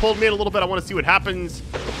 It's kind of pulled me in a little bit. I want to see what happens.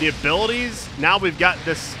 The abilities. Now we've got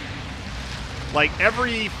this, like,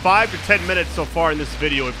 every 5 to 10 minutes so far in this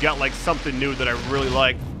video, we've got, like, something new that I really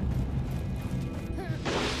like.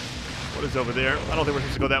 What is over there? I don't think we're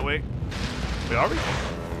supposed to go that way. Wait, are we?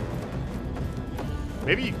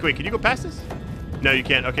 Maybe, wait, can you go past this? No, you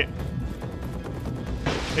can't. Okay.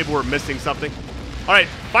 Maybe we're missing something. Alright,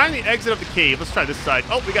 find the exit of the cave. Let's try this side.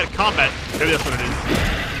 Oh, we got combat. Maybe that's what it is.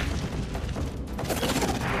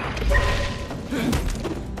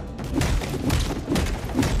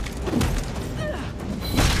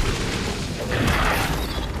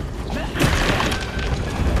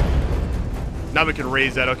 Now we can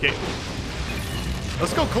raise that, okay.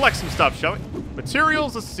 Let's go collect some stuff, shall we?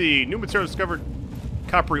 Materials, let's see. New materials discovered.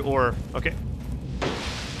 Coppery ore. Okay.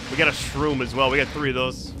 We got a shroom as well. We got 3 of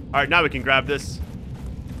those. Alright, now we can grab this.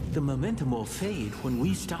 The momentum will fade when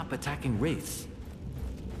we stop attacking wraiths.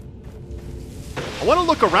 I want to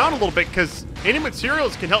look around a little bit because any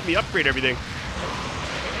materials can help me upgrade everything.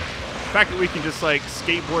 The fact that we can just like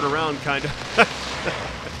skateboard around kind of.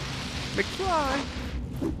 McFly.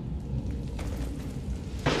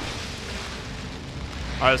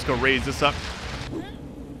 Alright, let's go raise this up.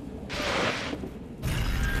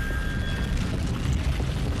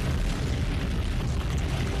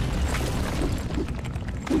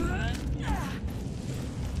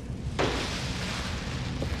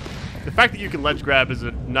 The fact that you can ledge grab is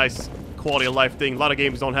a nice quality of life thing. A lot of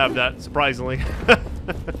games don't have that, surprisingly.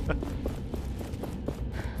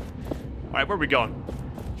 Alright, where are we going?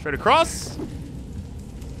 Straight across?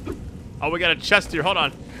 Oh, we got a chest here. Hold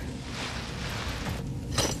on.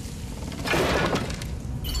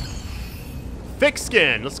 Thick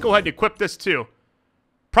skin. Let's go ahead and equip this too.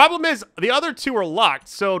 Problem is, the other 2 are locked.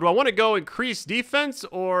 So do I want to go increase defense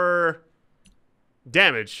or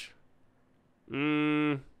damage?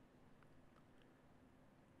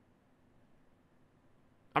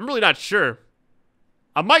 I'm really not sure.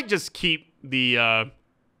 I might just keep the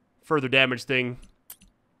further damage thing.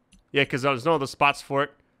 Yeah, because there's no other spots for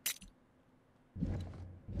it.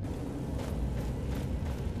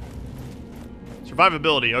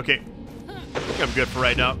 Survivability, okay. I think I'm good for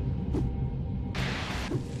right now.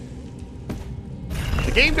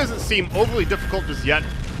 The game doesn't seem overly difficult just yet.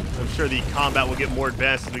 I'm sure the combat will get more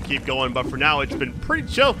advanced as we keep going, but for now it's been pretty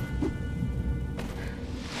chill.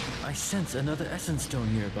 I sense another essence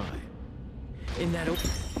stone nearby. In that open...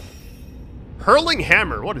 Hurling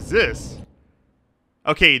hammer, what is this?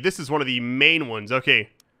 Okay, this is one of the main ones, okay.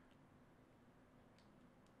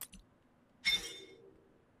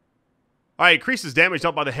 Alright, increases damage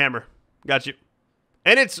dealt by the hammer. Got you.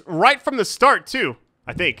 And it's right from the start, too,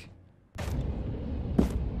 I think.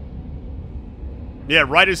 Yeah,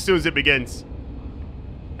 right as soon as it begins.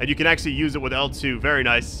 And you can actually use it with L2. Very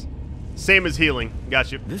nice. Same as healing.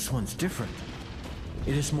 Got you. This one's different.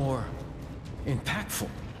 It is more impactful.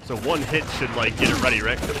 So one hit should, like, get it ready,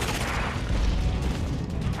 right?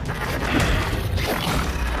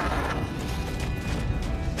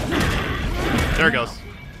 There it goes.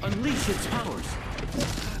 Unleash its powers.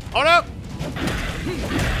 Oh no!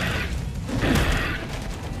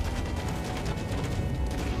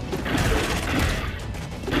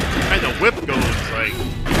 And the whip goes like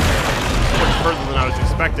much further than I was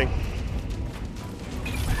expecting.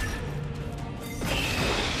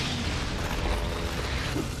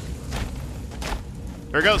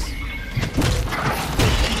 There it goes.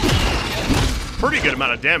 Pretty good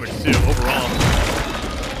amount of damage too, overall.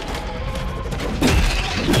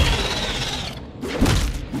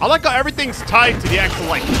 I like how everything's tied to the actual,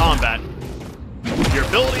 like, combat. Your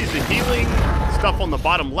abilities, the healing, stuff on the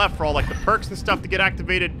bottom left for all, like, the perks and stuff to get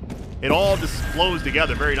activated. It all just flows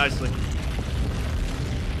together very nicely.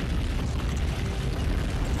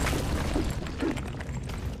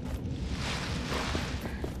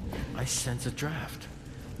 I sense a draft.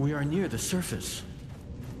 We are near the surface.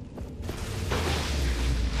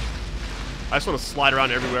 I just want to slide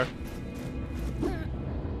around everywhere.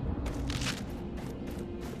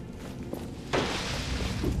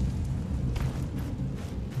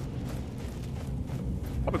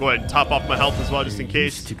 I'm gonna go ahead and top off my health as well, just in case. There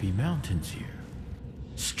used to be mountains here,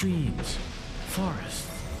 streams, forests.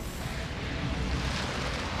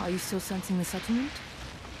 Are you still sensing the settlement?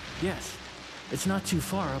 Yes, it's not too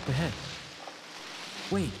far up ahead.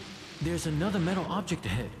 Wait, there's another metal object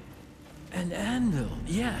ahead. An anvil,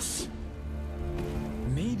 yes.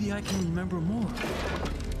 Maybe I can remember more.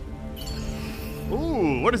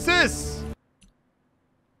 Ooh, what is this?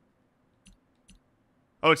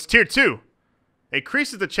 Oh, it's tier 2.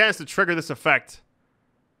 Increases the chance to trigger this effect.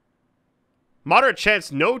 Moderate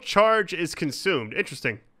chance no charge is consumed.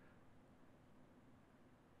 Interesting.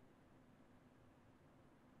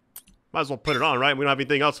 Might as well put it on, right? We don't have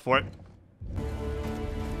anything else for it.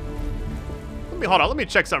 Hold on. Let me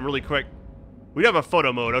check something really quick. We have a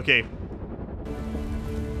photo mode. Okay.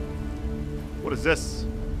 What is this?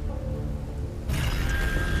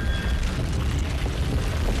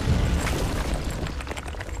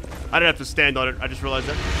 I didn't have to stand on it. I just realized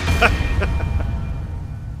that.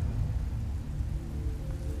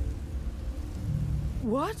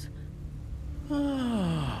 What?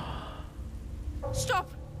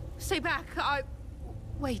 Stop! Stay back.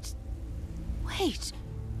 Wait. Wait.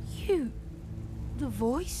 You... The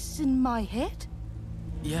voice in my head?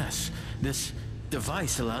 Yes, this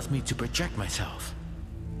device allows me to project myself,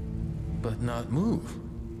 but not move.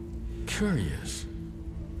 Curious.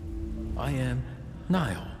 I am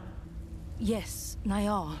Niall. Yes,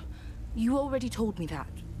 Niall. You already told me that,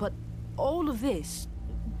 but all of this...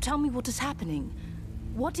 Tell me what is happening.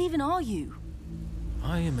 What even are you?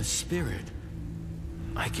 I am a spirit,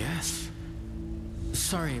 I guess.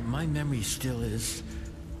 Sorry, my memory still is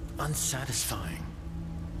unsatisfying.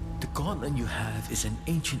 The gauntlet you have is an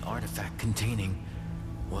ancient artifact containing,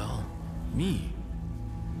 well, me.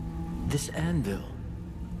 This anvil,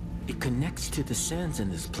 it connects to the sands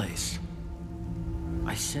in this place.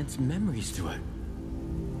 I sense memories through it.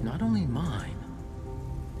 Not only mine,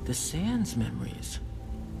 the sands memories.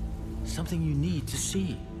 Something you need to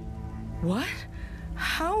see. What?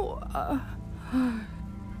 How,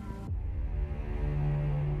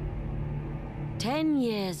 10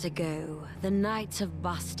 years ago, the Knights of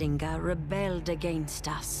Bastinga rebelled against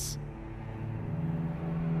us.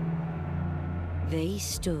 They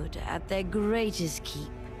stood at their greatest keep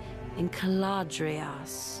in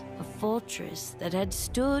Caladrias, a fortress that had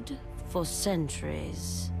stood for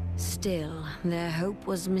centuries. Still, their hope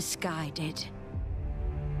was misguided,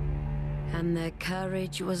 and their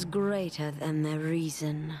courage was greater than their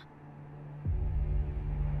reason.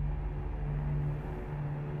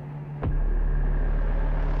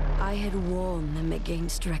 I had warned them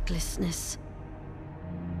against recklessness.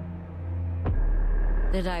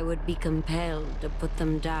 That I would be compelled to put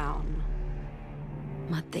them down.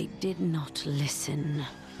 But they did not listen.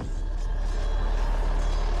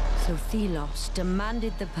 So Thelos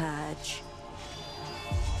demanded the purge.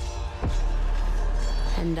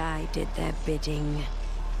 And I did their bidding.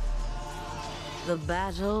 The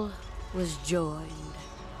battle was joined,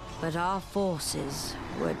 but our forces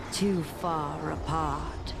were too far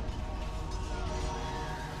apart.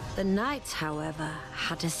 The Knights, however,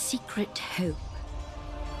 had a secret hope.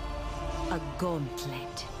 A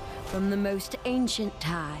gauntlet from the most ancient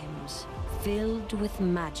times, filled with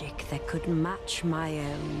magic that could match my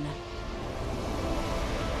own.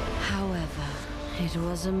 However, it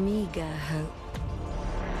was a meager hope.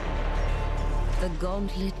 The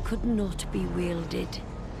gauntlet could not be wielded.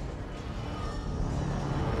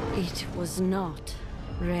 It was not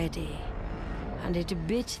ready, and it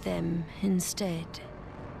bit them instead.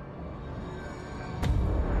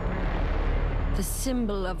 The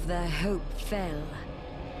symbol of their hope fell.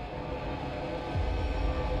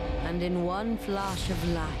 And in one flash of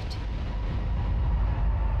light,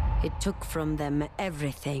 it took from them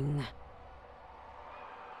everything.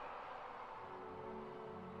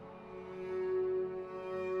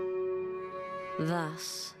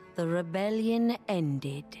 Thus, the rebellion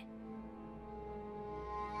ended.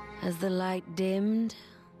 As the light dimmed,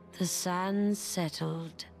 the sands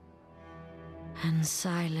settled. And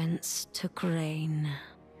silence took reign.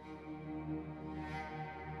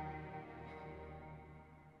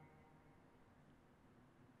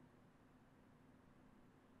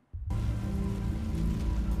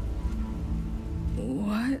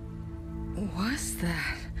 What was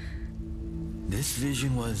that? This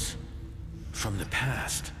vision was from the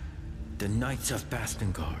past. The Knights of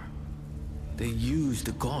Bastingar. They used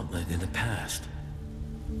the gauntlet in the past.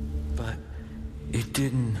 But it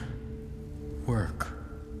didn't work.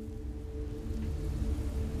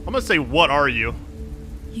 I'm gonna say, what are you?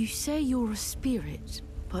 You say you're a spirit,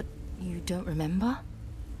 but you don't remember?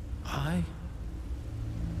 I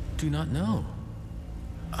do not know.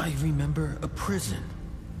 I remember a prison,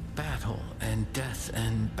 battle and death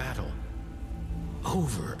and battle.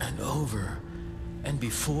 Over and over. And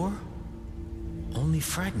before, only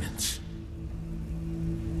fragments.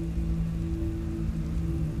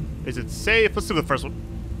 Is it safe? Let's do the first one.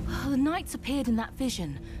 The Knights appeared in that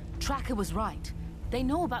vision. Tracker was right. They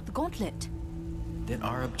know about the gauntlet. Then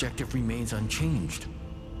our objective remains unchanged.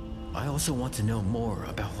 I also want to know more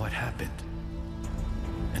about what happened.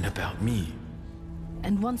 And about me.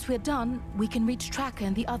 And once we're done, we can reach Tracker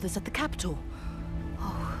and the others at the capital.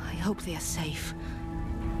 Oh, I hope they are safe.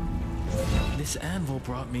 This anvil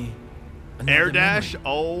brought me air dash.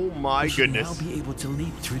 Memory. Oh my goodness! Now be able to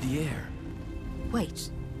leap through the air.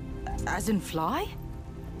 Wait, as in fly?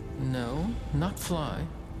 No, not fly.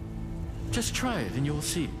 Just try it and you'll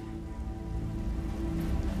see.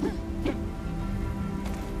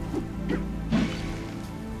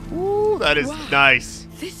 Ooh, that is nice.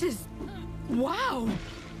 This is... wow!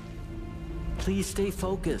 Please stay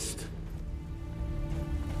focused.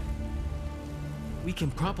 we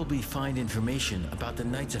can probably find information about the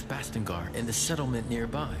Knights of Bastingar in the settlement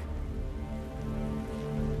nearby.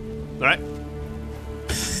 All right.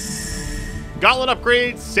 Gauntlet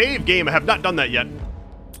upgrade, save game. I have not done that yet.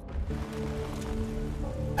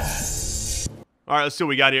 All right, let's see what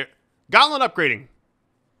we got here. Gauntlet upgrading.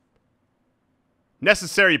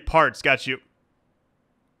 Necessary parts, got you.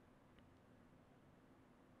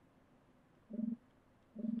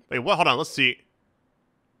 Wait, what? Hold on, let's see.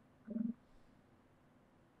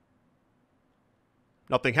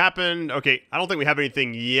 Nothing happened. Okay, I don't think we have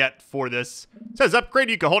anything yet for this. It says upgrade,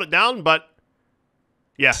 you can hold it down, but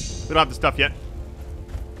yeah, we don't have the stuff yet.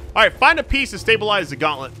 All right, find a piece to stabilize the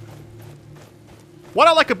gauntlet. What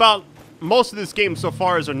I like about most of this game so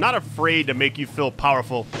far is they're not afraid to make you feel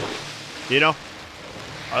powerful, you know? All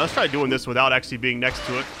right, let's try doing this without actually being next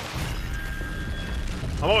to it.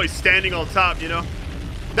 I'm always standing on top, you know?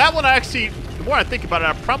 That one I actually, the more I think about it,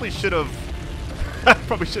 I probably should have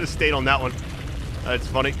stayed on that one. That's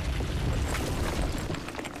funny.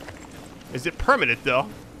 Is it permanent, though?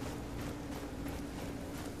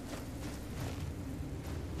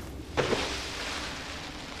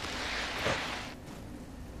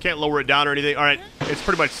 Can't lower it down or anything. All right, it's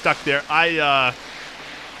pretty much stuck there. I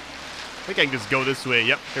think I can just go this way.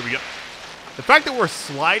 Yep, here we go. The fact that we're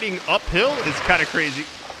sliding uphill is kind of crazy.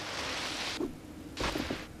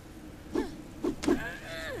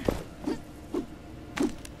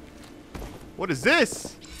 What is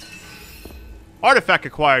this? Artifact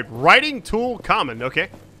acquired. Writing tool common. Okay.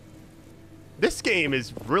 This game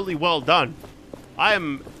is really well done. I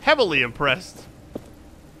am heavily impressed.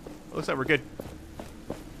 Looks like we're good.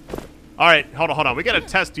 All right, hold on. We got to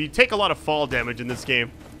test. Do you take a lot of fall damage in this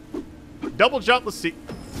game? Double jump. Let's see.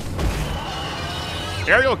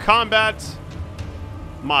 Aerial combat.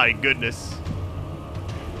 My goodness.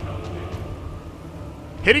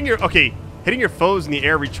 Hitting your foes in the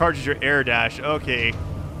air recharges your air dash. Okay.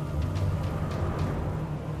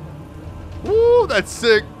 Woo, that's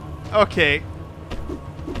sick. Okay.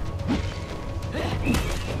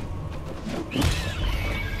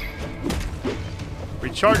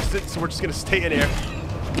 Recharges it, so we're just gonna stay in air.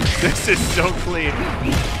 This is so clean.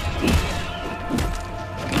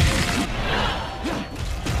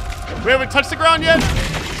 We haven't touched the ground yet.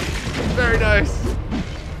 Very nice.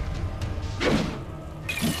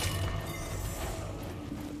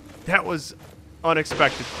 That was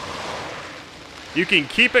unexpected. You can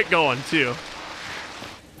keep it going, too.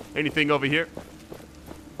 Anything over here?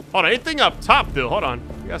 Hold on, anything up top, though? Hold on.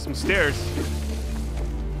 We got some stairs.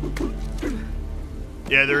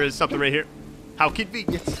 Yeah, there is something right here. How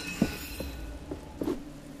convenient.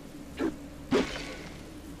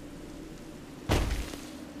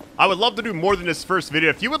 I would love to do more than this first video.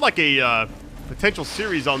 If you would like a potential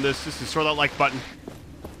series on this, just throw that like button.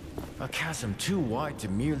 A chasm too wide to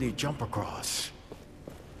merely jump across.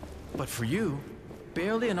 But for you,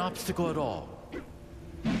 barely an obstacle at all.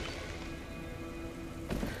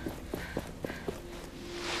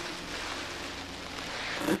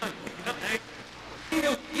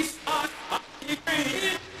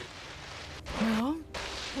 Well,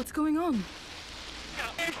 what's going on?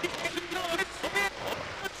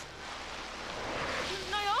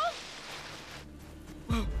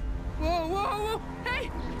 Whoa! Hey!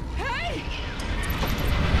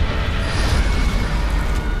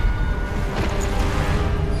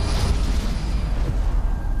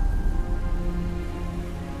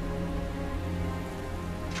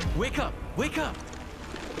 Wake up!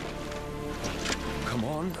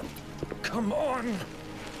 Come on!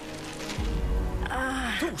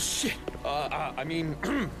 Oh shit! I mean,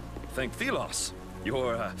 thank Thelos.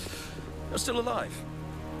 You're still alive.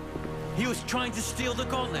 He was trying to steal the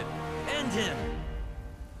gauntlet. End him!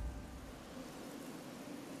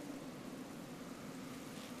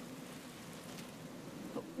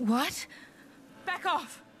 What? Back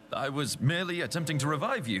off! I was merely attempting to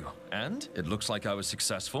revive you, and it looks like I was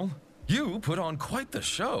successful. You put on quite the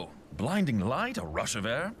show. Blinding light, a rush of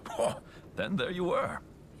air. Oh, then there you were.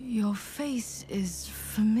 Your face is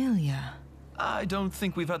familiar. I don't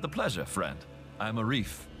think we've had the pleasure, friend. I'm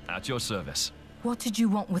Arif, at your service. What did you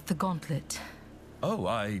want with the gauntlet? Oh,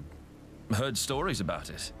 I heard stories about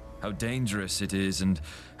it. How dangerous it is, and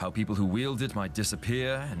how people who wield it might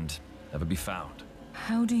disappear and never be found.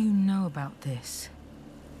 How do you know about this?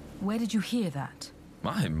 Where did you hear that?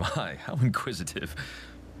 My, how inquisitive.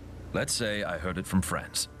 Let's say I heard it from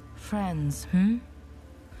friends. Friends,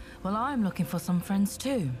 Well, I'm looking for some friends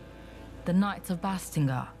too. The Knights of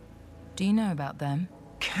Bastingar. Do you know about them?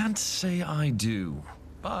 Can't say I do.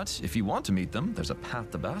 But if you want to meet them, there's a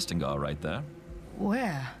path to Bastingar right there.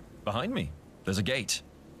 Where? Behind me. There's a gate.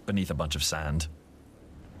 Beneath a bunch of sand.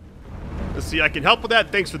 Let's see, I can help with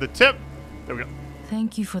that. Thanks for the tip. There we go.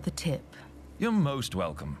 Thank you for the tip. You're most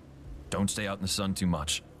welcome. Don't stay out in the sun too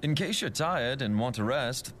much. In case you're tired and want to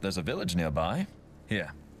rest, there's a village nearby.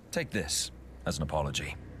 Here, take this as an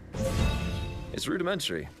apology. It's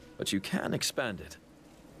rudimentary, but you can expand it.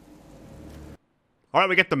 All right,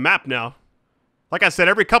 we get the map now. Like I said,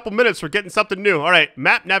 every couple minutes we're getting something new. All right,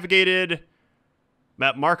 map navigated.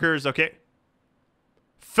 Map markers, okay.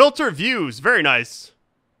 Filter views, very nice.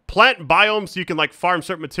 Plant biomes, so you can like farm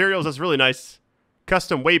certain materials. That's really nice.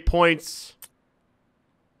 Custom waypoints.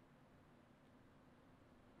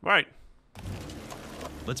 All right.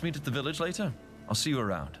 Let's meet at the village later. I'll see you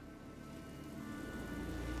around.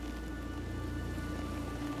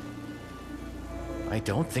 I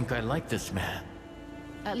don't think I like this man.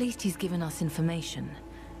 At least he's given us information.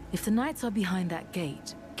 If the knights are behind that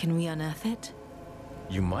gate, can we unearth it?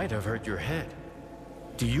 You might have hurt your head.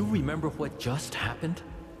 Do you remember what just happened?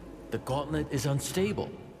 The gauntlet is unstable.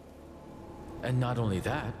 And not only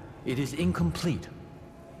that, it is incomplete.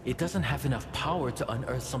 It doesn't have enough power to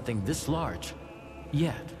unearth something this large.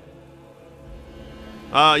 Yet.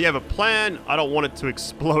 You have a plan. I don't want it to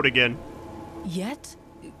explode again. Yet?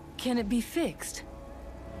 Can it be fixed?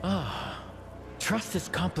 Trust is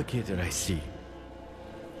complicated, I see.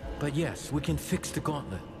 But yes, we can fix the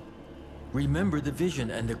gauntlet. Remember the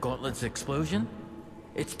vision and the gauntlet's explosion?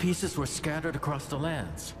 Its pieces were scattered across the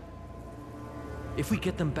lands. If we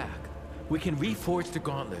get them back, we can reforge the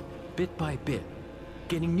gauntlet bit by bit,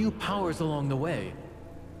 getting new powers along the way,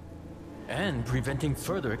 and preventing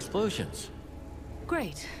further explosions.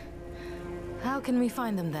 Great. How can we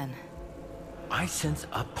find them then? I sense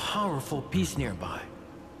a powerful piece nearby.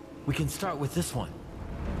 We can start with this one.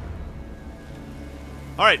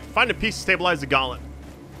 All right, find a piece to stabilize the gauntlet.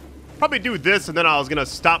 Probably do this, and then I was going to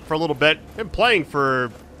stop for a little bit. Been playing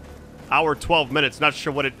for hour 12 minutes. Not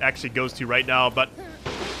sure what it actually goes to right now, but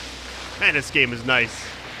man, this game is nice.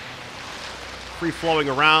 Free-flowing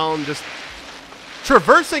around, just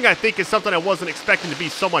traversing, I think, is something I wasn't expecting to be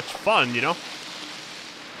so much fun, you know?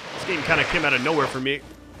 This game kind of came out of nowhere for me.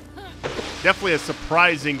 Definitely a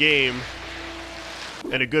surprising game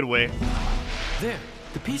in a good way. There,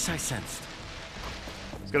 the piece I sensed.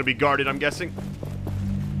 It's going to be guarded, I'm guessing.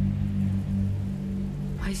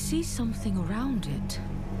 I see something around it.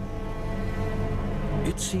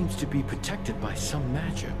 It seems to be protected by some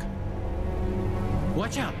magic.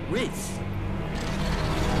 Watch out, Wraiths!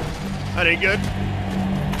 That ain't good.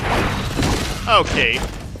 Okay.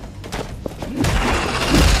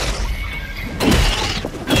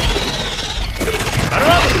 I don't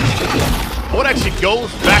know. What actually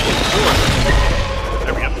goes back and forth?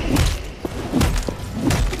 There we go.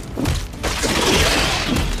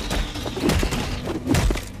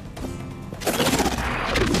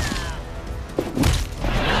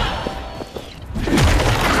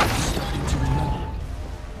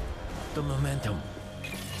 The momentum.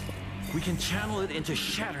 We can channel it into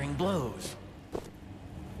shattering blows.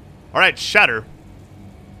 All right, shatter.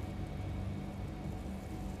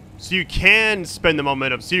 So you can spend the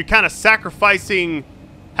momentum. So you're kind of sacrificing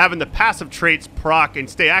having the passive traits proc and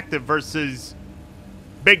stay active versus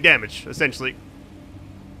big damage, essentially.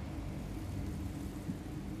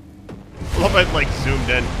 A little bit like zoomed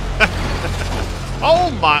in.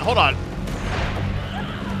 Oh my, hold on.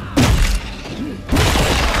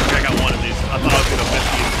 I got one of these. I thought I was going to miss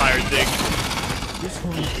the entire thing. This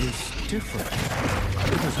one is different.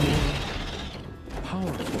 It is more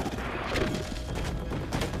powerful.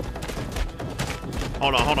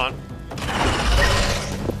 Hold on.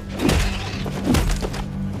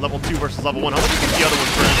 Level 2 versus level 1. Let me get the other one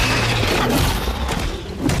first.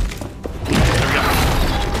 There we go.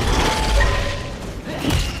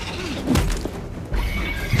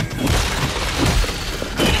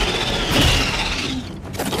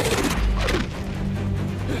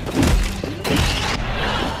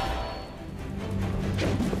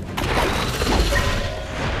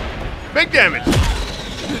 Big damage.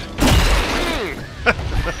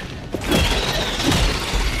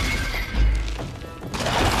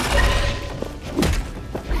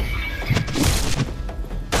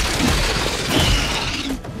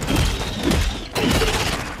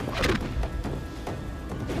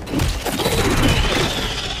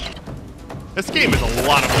 This game is a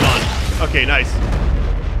lot of fun. Okay, nice.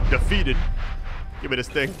 Defeated. Give me this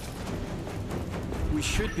thing. We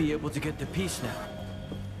should be able to get the piece now.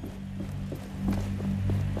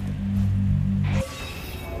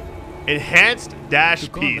 Enhanced dash the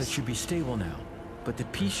gauntlet piece. should be stable now, but the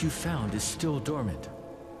piece you found is still dormant.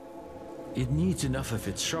 It needs enough of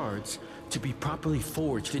its shards to be properly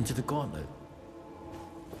forged into the gauntlet.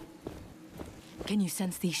 Can you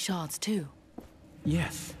sense these shards too?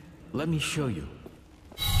 Yes. Let me show you.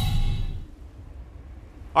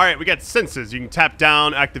 Alright, we got senses. You can tap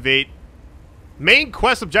down, activate. Main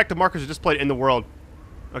quest objective markers are displayed in the world.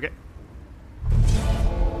 Okay.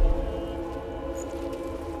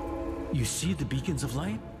 You see the beacons of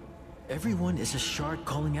light? Everyone is a shard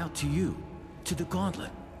calling out to you, to the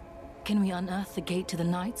Gauntlet. Can we unearth the gate to the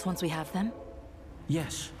Knights once we have them?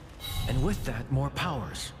 Yes. And with that, more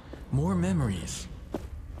powers, more memories.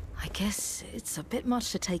 I guess it's a bit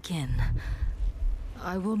much to take in.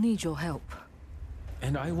 I will need your help.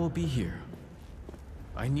 And I will be here.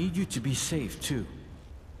 I need you to be safe, too.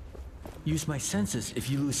 Use my senses if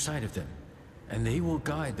you lose sight of them, and they will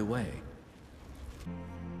guide the way.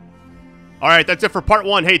 Alright, that's it for part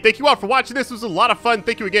 1. Hey, thank you all for watching. This was a lot of fun.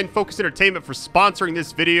 Thank you again, Focus Entertainment, for sponsoring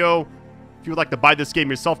this video. If you would like to buy this game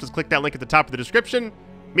yourself, just click that link at the top of the description.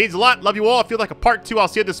 It means a lot. Love you all. If you'd like a part 2, I'll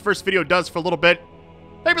see what this first video does for a little bit.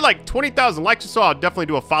 Maybe like 20,000 likes or so. I'll definitely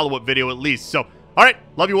do a follow-up video at least. So, alright,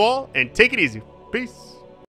 love you all, and take it easy. Peace.